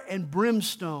 fire and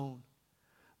brimstone.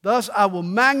 Thus I will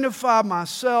magnify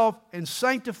myself and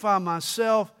sanctify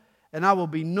myself, and I will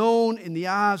be known in the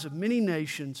eyes of many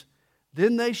nations.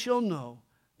 Then they shall know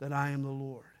that I am the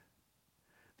Lord."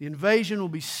 The invasion will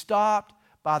be stopped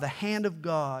by the hand of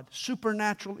God,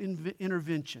 supernatural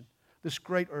intervention, this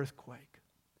great earthquake.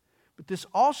 But this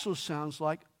also sounds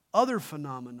like other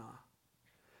phenomena.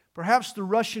 Perhaps the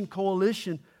Russian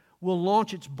coalition will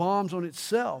launch its bombs on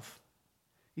itself.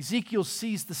 Ezekiel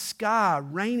sees the sky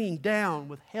raining down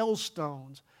with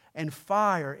hailstones and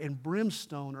fire and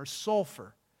brimstone or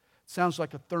sulfur. It sounds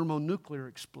like a thermonuclear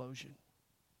explosion.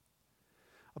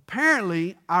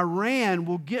 Apparently, Iran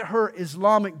will get her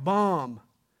Islamic bomb,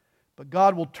 but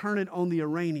God will turn it on the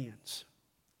Iranians.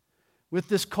 With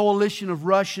this coalition of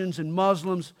Russians and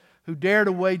Muslims who dare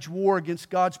to wage war against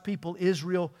God's people,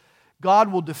 Israel,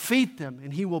 God will defeat them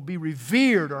and He will be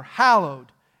revered or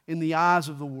hallowed in the eyes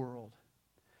of the world.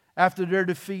 After their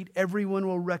defeat, everyone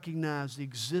will recognize the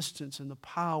existence and the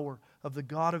power of the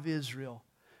God of Israel.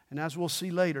 And as we'll see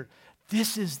later,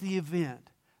 this is the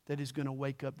event that is going to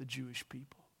wake up the Jewish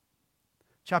people.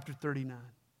 Chapter 39.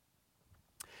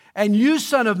 "And you,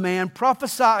 son of man,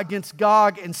 prophesy against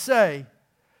Gog and say,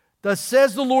 Thus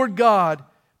says the Lord God,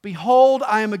 Behold,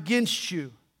 I am against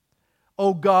you,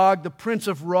 O Gog, the prince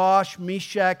of Rosh,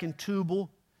 Meshach, and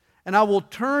Tubal, and I will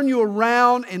turn you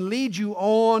around and lead you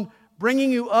on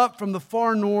bringing you up from the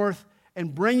far north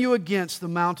and bring you against the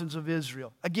mountains of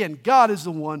Israel. Again, God is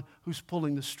the one who's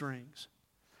pulling the strings.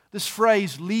 This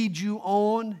phrase, lead you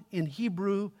on, in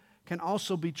Hebrew can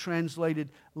also be translated,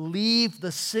 leave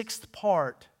the sixth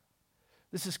part.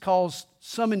 This has caused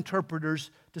some interpreters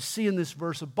to see in this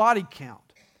verse a body count,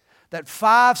 that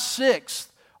 5/6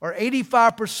 or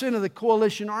 85% of the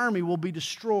coalition army will be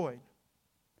destroyed.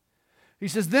 He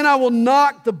says, then I will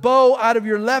knock the bow out of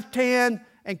your left hand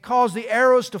and cause the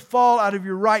arrows to fall out of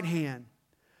your right hand.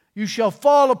 You shall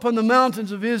fall upon the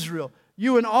mountains of Israel,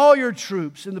 you and all your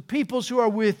troops, and the peoples who are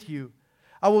with you.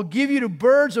 I will give you to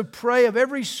birds of prey of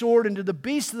every sort, and to the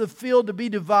beasts of the field to be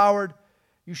devoured.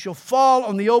 You shall fall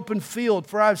on the open field,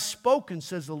 for I have spoken,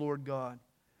 says the Lord God.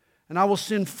 And I will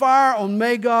send fire on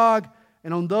Magog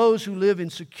and on those who live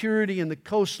in security in the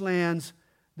coastlands.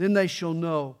 Then they shall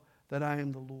know that I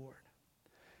am the Lord.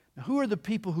 Now, who are the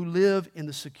people who live in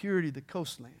the security of the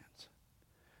coastlands?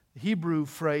 The Hebrew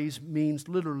phrase means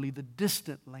literally the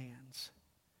distant lands.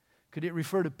 Could it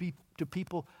refer to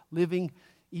people living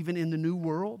even in the New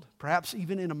World, perhaps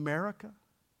even in America?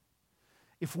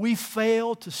 If we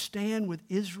fail to stand with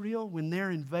Israel when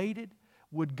they're invaded,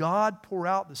 would God pour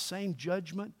out the same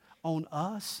judgment on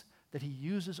us that He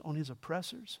uses on His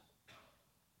oppressors?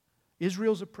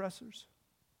 Israel's oppressors?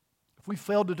 If we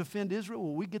fail to defend Israel,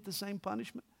 will we get the same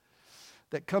punishment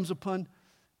that comes upon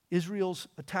Israel's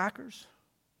attackers?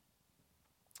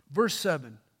 Verse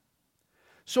 7.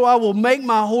 So I will make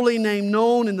my holy name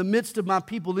known in the midst of my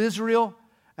people Israel,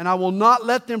 and I will not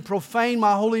let them profane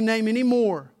my holy name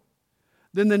anymore.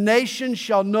 Then the nations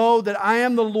shall know that I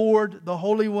am the Lord, the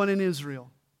Holy One in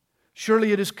Israel.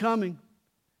 Surely it is coming,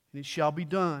 and it shall be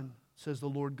done, says the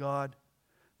Lord God.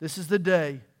 This is the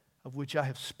day of which I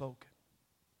have spoken.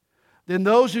 Then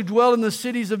those who dwell in the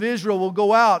cities of Israel will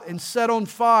go out and set on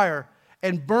fire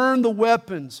and burn the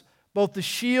weapons, both the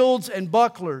shields and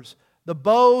bucklers, the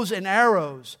bows and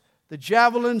arrows, the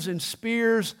javelins and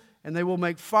spears, and they will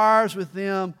make fires with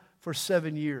them for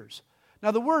 7 years.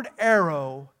 Now the word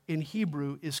arrow in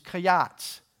Hebrew is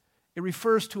kayatz. It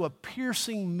refers to a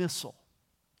piercing missile.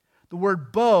 The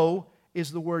word bow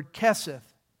is the word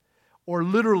keseth, or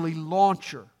literally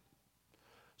launcher.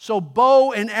 So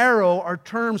bow and arrow are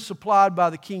terms supplied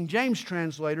by the King James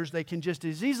translators. They can just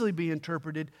as easily be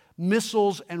interpreted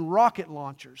missiles and rocket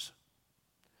launchers.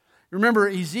 Remember,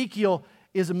 Ezekiel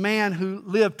is a man who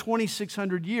lived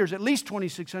 2,600 years, at least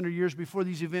 2,600 years before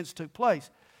these events took place.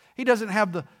 He doesn't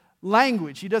have the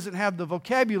language, he doesn't have the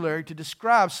vocabulary to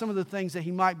describe some of the things that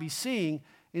he might be seeing,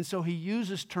 and so he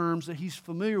uses terms that he's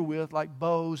familiar with, like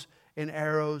bows and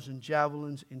arrows and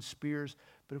javelins and spears.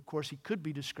 But of course, he could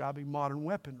be describing modern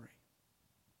weaponry.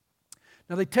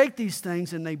 Now they take these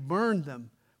things and they burn them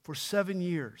for 7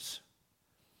 years.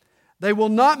 They will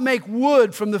not make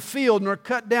wood from the field, nor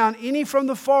cut down any from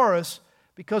the forest,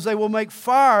 because they will make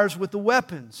fires with the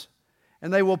weapons.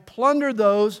 And they will plunder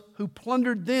those who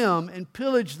plundered them and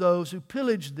pillage those who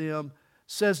pillaged them,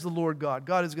 says the Lord God.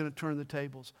 God is going to turn the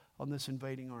tables on this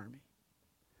invading army.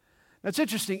 Now it's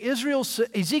interesting.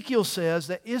 Ezekiel says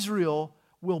that Israel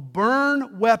will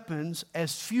burn weapons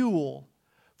as fuel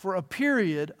for a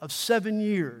period of 7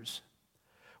 years,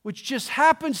 which just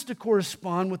happens to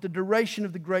correspond with the duration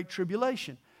of the Great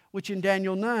Tribulation, which in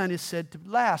Daniel 9 is said to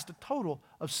last a total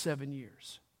of 7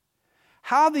 years.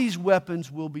 How these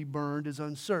weapons will be burned is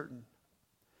uncertain.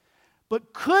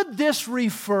 But could this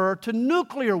refer to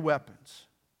nuclear weapons?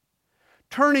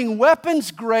 Turning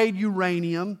weapons-grade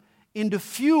uranium into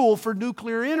fuel for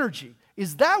nuclear energy.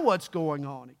 Is that what's going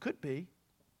on? It could be.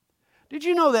 Did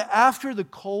you know that after the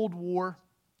Cold War,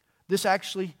 this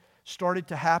actually started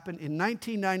to happen? In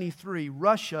 1993,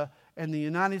 Russia and the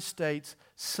United States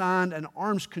signed an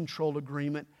arms control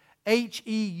agreement,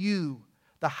 HEU,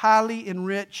 the Highly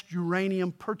Enriched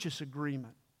Uranium Purchase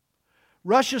Agreement.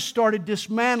 Russia started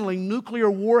dismantling nuclear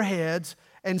warheads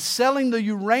and selling the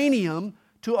uranium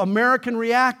to American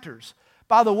reactors.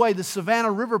 By the way, the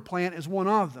Savannah River plant is one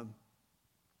of them.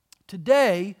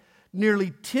 Today,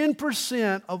 nearly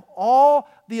 10% of all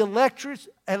the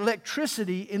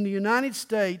electricity in the United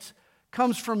States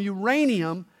comes from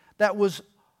uranium that was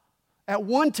at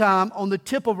one time on the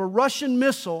tip of a Russian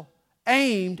missile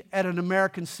aimed at an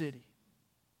American city.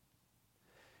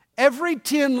 Every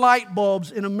 10 light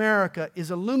bulbs in America is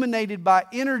illuminated by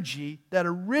energy that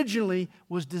originally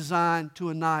was designed to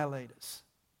annihilate us.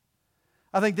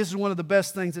 I think this is one of the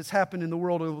best things that's happened in the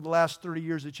world over the last 30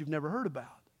 years that you've never heard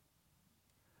about.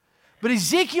 But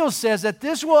Ezekiel says that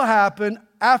this will happen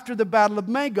after the Battle of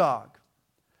Magog.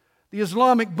 The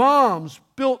Islamic bombs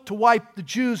built to wipe the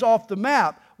Jews off the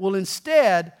map will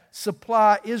instead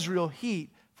supply Israel heat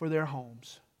for their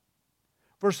homes.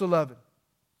 Verse 11.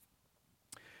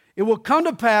 It will come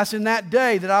to pass in that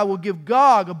day that I will give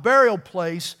Gog a burial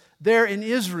place there in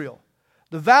Israel,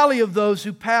 the valley of those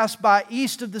who pass by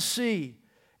east of the sea,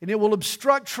 and it will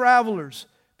obstruct travelers,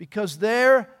 because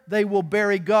there they will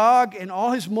bury Gog and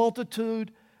all his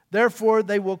multitude. Therefore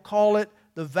they will call it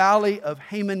the valley of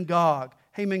Haman Gog.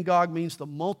 Haman Gog means the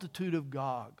multitude of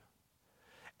Gog.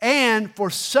 And for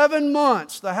 7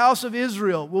 months the house of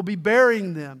Israel will be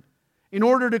burying them in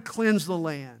order to cleanse the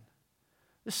land.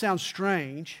 This sounds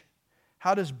strange.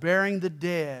 How does burying the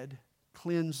dead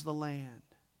cleanse the land?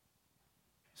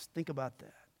 Just think about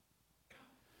that.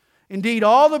 Indeed,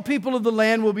 all the people of the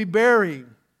land will be buried,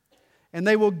 and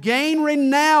they will gain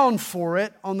renown for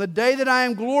it on the day that I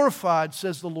am glorified,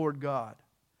 says the Lord God.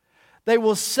 They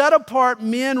will set apart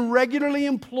men regularly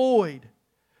employed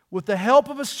with the help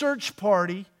of a search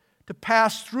party to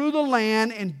pass through the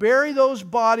land and bury those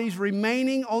bodies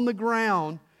remaining on the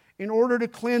ground in order to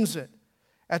cleanse it.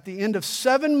 At the end of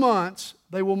 7 months,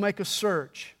 they will make a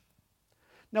search.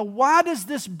 Now, why does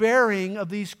this burying of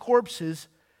these corpses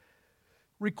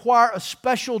require a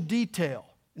special detail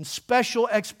and special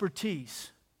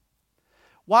expertise?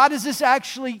 Why does this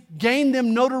actually gain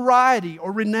them notoriety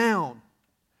or renown?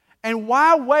 And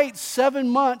why wait 7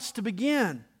 months to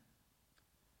begin?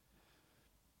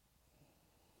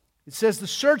 It says the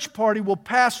search party will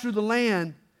pass through the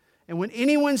land, and when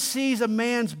anyone sees a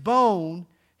man's bone,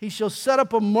 he shall set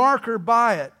up a marker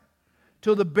by it,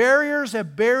 till the buriers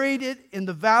have buried it in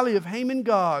the valley of Haman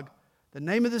Gog. The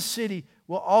name of the city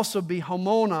will also be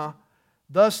Homona.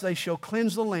 Thus they shall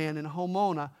cleanse the land, and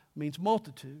Homona means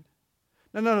multitude.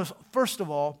 Now notice, first of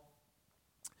all,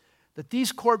 that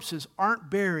these corpses aren't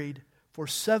buried for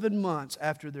 7 months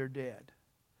after they're dead.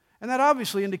 And that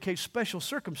obviously indicates special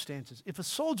circumstances. If a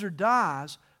soldier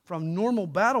dies from normal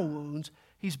battle wounds,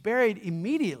 he's buried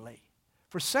immediately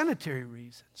for sanitary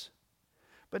reasons.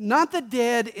 But not the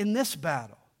dead in this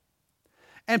battle.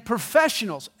 And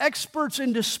professionals, experts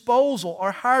in disposal,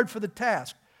 are hired for the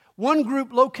task. One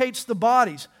group locates the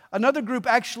bodies. Another group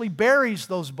actually buries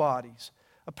those bodies.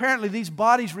 Apparently, these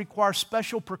bodies require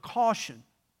special precaution.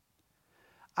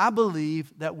 I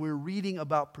believe that we're reading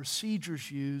about procedures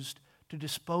used to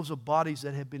dispose of bodies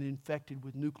that have been infected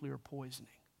with nuclear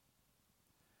poisoning.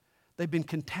 They've been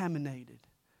contaminated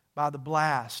by the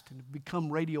blast and have become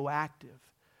radioactive,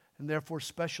 and therefore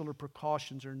special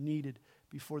precautions are needed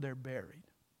before they're buried.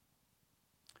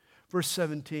 Verse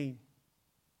 17.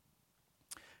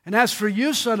 And as for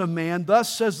you, son of man,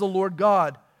 thus says the Lord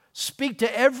God, speak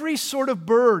to every sort of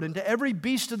bird and to every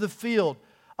beast of the field.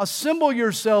 Assemble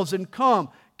yourselves and come.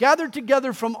 Gather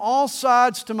together from all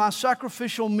sides to my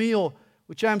sacrificial meal,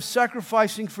 which I am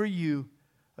sacrificing for you,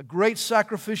 a great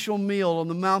sacrificial meal on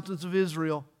the mountains of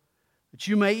Israel, that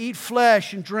you may eat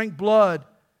flesh and drink blood.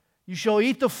 You shall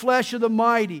eat the flesh of the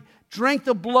mighty, drink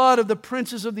the blood of the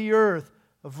princes of the earth,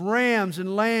 of rams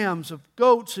and lambs, of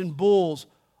goats and bulls,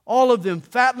 all of them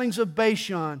fatlings of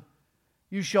Bashan.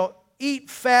 You shall eat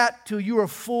fat till you are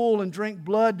full and drink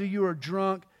blood till you are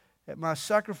drunk at my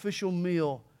sacrificial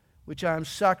meal, which I am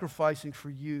sacrificing for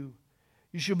you.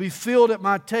 You shall be filled at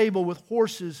my table with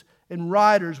horses and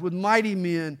riders, with mighty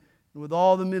men, and with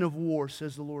all the men of war,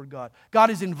 says the Lord God. God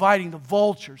is inviting the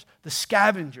vultures, the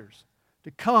scavengers,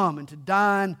 to come and to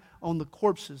dine on the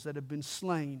corpses that have been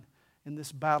slain in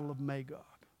this battle of Magog.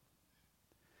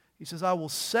 He says, I will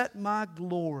set my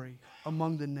glory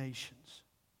among the nations.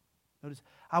 Notice,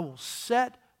 I will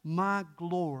set my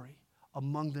glory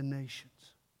among the nations.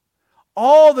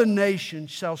 All the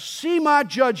nations shall see my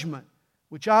judgment,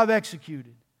 which I have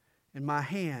executed, and my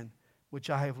hand, which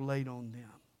I have laid on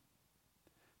them.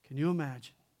 Can you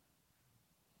imagine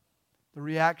the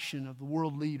reaction of the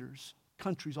world leaders,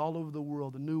 countries all over the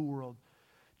world, the New World,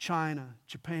 China,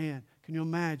 Japan? Can you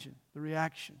imagine the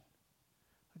reaction?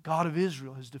 The God of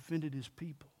Israel has defended His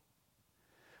people.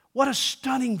 What a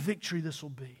stunning victory this will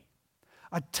be.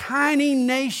 A tiny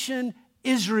nation,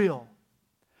 Israel,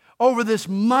 over this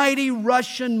mighty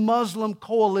Russian Muslim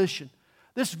coalition.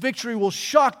 This victory will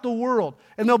shock the world,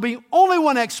 and there'll be only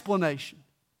one explanation,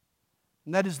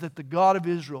 and that is that the God of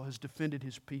Israel has defended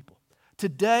His people.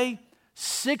 Today,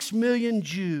 6 million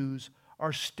Jews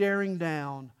are staring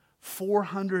down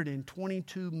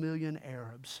 422 million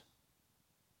Arabs.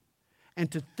 And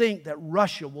to think that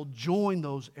Russia will join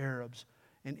those Arabs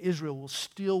and Israel will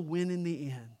still win in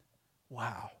the end.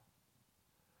 Wow.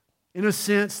 In a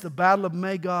sense, the Battle of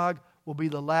Magog will be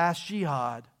the last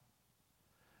jihad.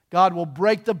 God will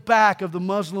break the back of the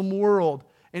Muslim world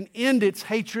and end its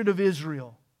hatred of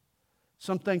Israel.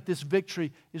 Some think this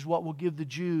victory is what will give the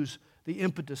Jews the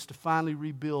impetus to finally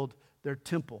rebuild their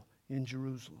temple in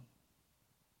Jerusalem.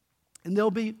 And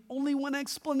there'll be only one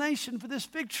explanation for this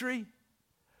victory.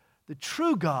 The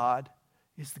true God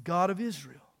is the God of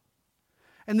Israel.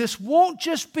 And this won't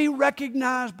just be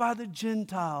recognized by the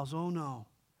Gentiles. Oh no.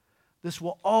 This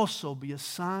will also be a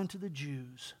sign to the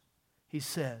Jews. He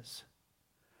says,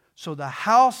 so the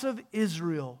house of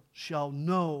Israel shall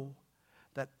know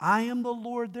that I am the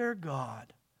Lord their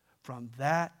God from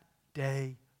that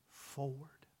day forward.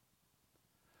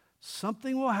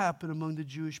 Something will happen among the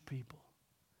Jewish people.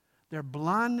 Their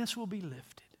blindness will be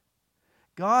lifted.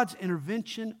 God's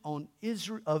intervention on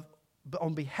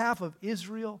behalf of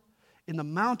Israel in the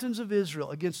mountains of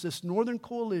Israel against this northern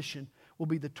coalition will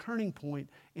be the turning point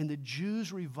in the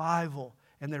Jews' revival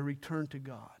and their return to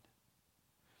God.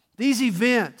 These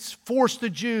events force the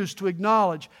Jews to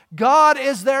acknowledge God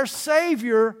as their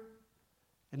Savior,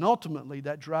 and ultimately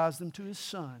that drives them to His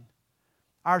Son,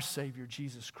 our Savior,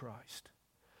 Jesus Christ.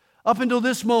 Up until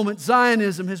this moment,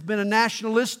 Zionism has been a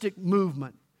nationalistic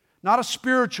movement, not a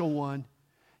spiritual one.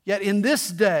 Yet in this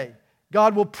day,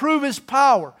 God will prove His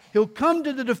power. He'll come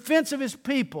to the defense of His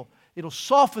people. It'll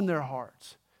soften their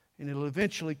hearts, and it'll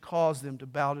eventually cause them to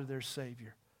bow to their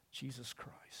Savior, Jesus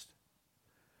Christ.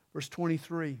 Verse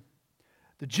 23,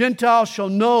 the Gentiles shall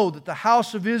know that the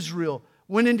house of Israel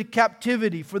went into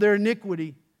captivity for their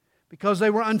iniquity, because they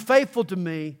were unfaithful to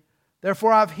me.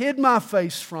 Therefore I've hid my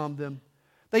face from them.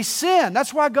 They sinned.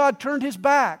 That's why God turned His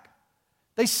back.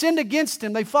 They sinned against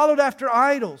Him. They followed after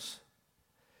idols.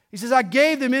 He says, I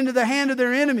gave them into the hand of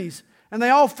their enemies, and they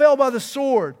all fell by the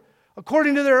sword.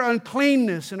 According to their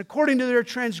uncleanness and according to their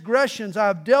transgressions, I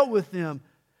have dealt with them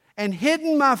and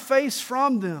hidden my face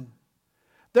from them.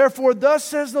 Therefore, thus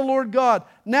says the Lord God,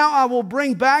 now I will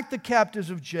bring back the captives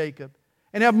of Jacob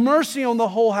and have mercy on the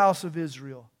whole house of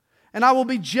Israel. And I will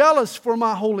be jealous for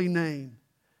my holy name,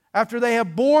 after they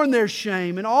have borne their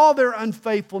shame and all their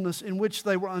unfaithfulness in which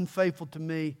they were unfaithful to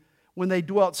me, when they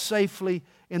dwelt safely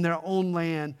in their own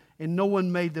land and no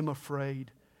one made them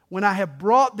afraid. When I have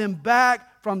brought them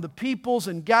back from the peoples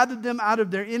and gathered them out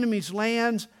of their enemies'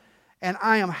 lands, and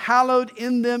I am hallowed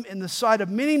in them in the sight of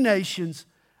many nations,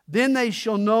 then they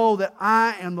shall know that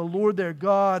I am the Lord their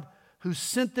God, who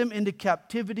sent them into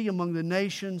captivity among the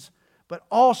nations, but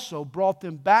also brought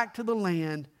them back to the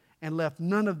land and left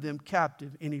none of them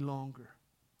captive any longer.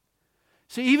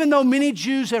 See, even though many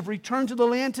Jews have returned to the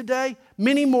land today,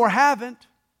 many more haven't.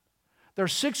 There are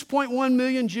 6.1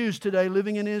 million Jews today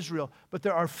living in Israel, but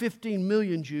there are 15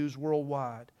 million Jews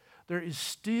worldwide. There is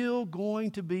still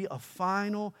going to be a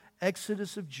final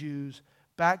exodus of Jews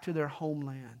back to their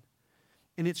homeland.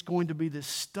 And it's going to be this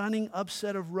stunning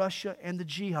upset of Russia and the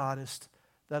jihadists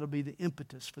that'll be the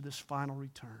impetus for this final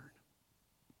return.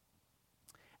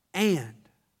 And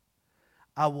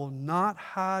I will not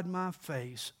hide my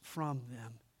face from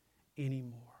them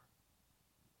anymore.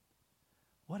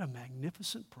 What a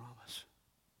magnificent promise.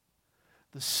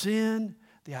 The sin,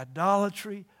 the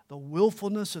idolatry, the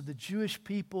willfulness of the Jewish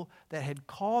people that had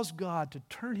caused God to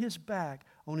turn His back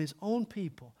on His own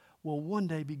people will one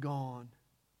day be gone.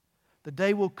 The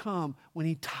day will come when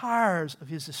He tires of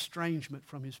His estrangement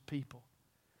from His people.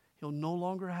 He'll no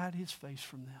longer hide His face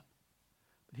from them,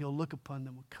 but He'll look upon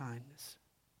them with kindness.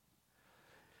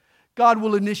 God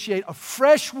will initiate a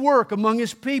fresh work among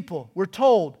His people. We're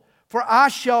told, for I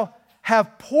shall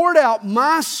have poured out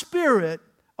my Spirit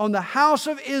on the house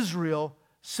of Israel,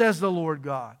 says the Lord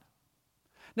God.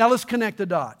 Now let's connect the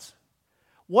dots.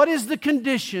 What is the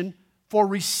condition for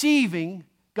receiving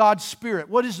God's Spirit?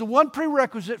 What is the one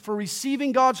prerequisite for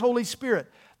receiving God's Holy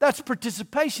Spirit? That's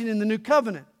participation in the new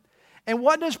covenant. And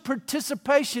what does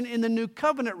participation in the new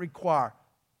covenant require?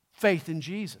 Faith in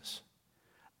Jesus.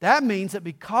 That means that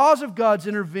because of God's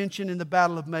intervention in the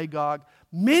Battle of Magog,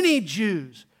 many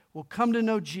Jews will come to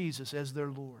know Jesus as their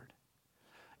Lord.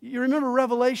 You remember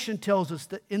Revelation tells us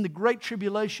that in the Great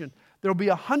Tribulation, there will be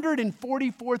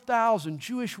 144,000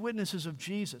 Jewish witnesses of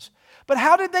Jesus. But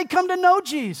how did they come to know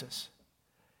Jesus?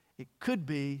 It could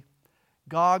be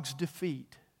Gog's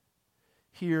defeat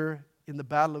here in the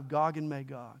Battle of Gog and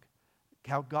Magog.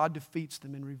 How God defeats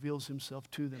them and reveals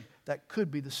Himself to them. That could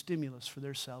be the stimulus for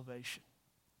their salvation.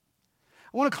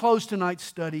 I want to close tonight's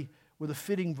study with a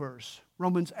fitting verse.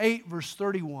 Romans 8, verse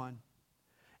 31.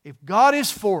 If God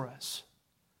is for us,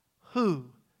 who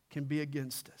can be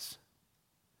against us?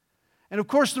 And of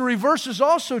course, the reverse is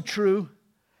also true.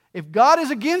 If God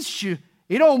is against you,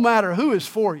 it don't matter who is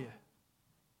for you.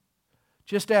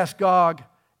 Just ask Gog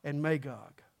and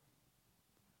Magog.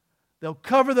 They'll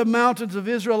cover the mountains of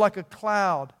Israel like a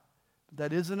cloud. But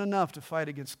that isn't enough to fight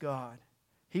against God.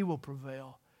 He will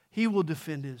prevail. He will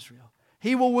defend Israel.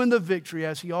 He will win the victory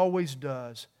as He always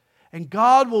does. And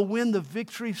God will win the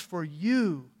victories for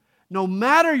you, no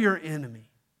matter your enemy,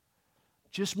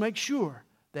 just make sure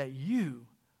that you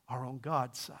are on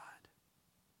God's side.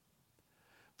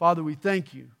 Father, we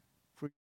thank you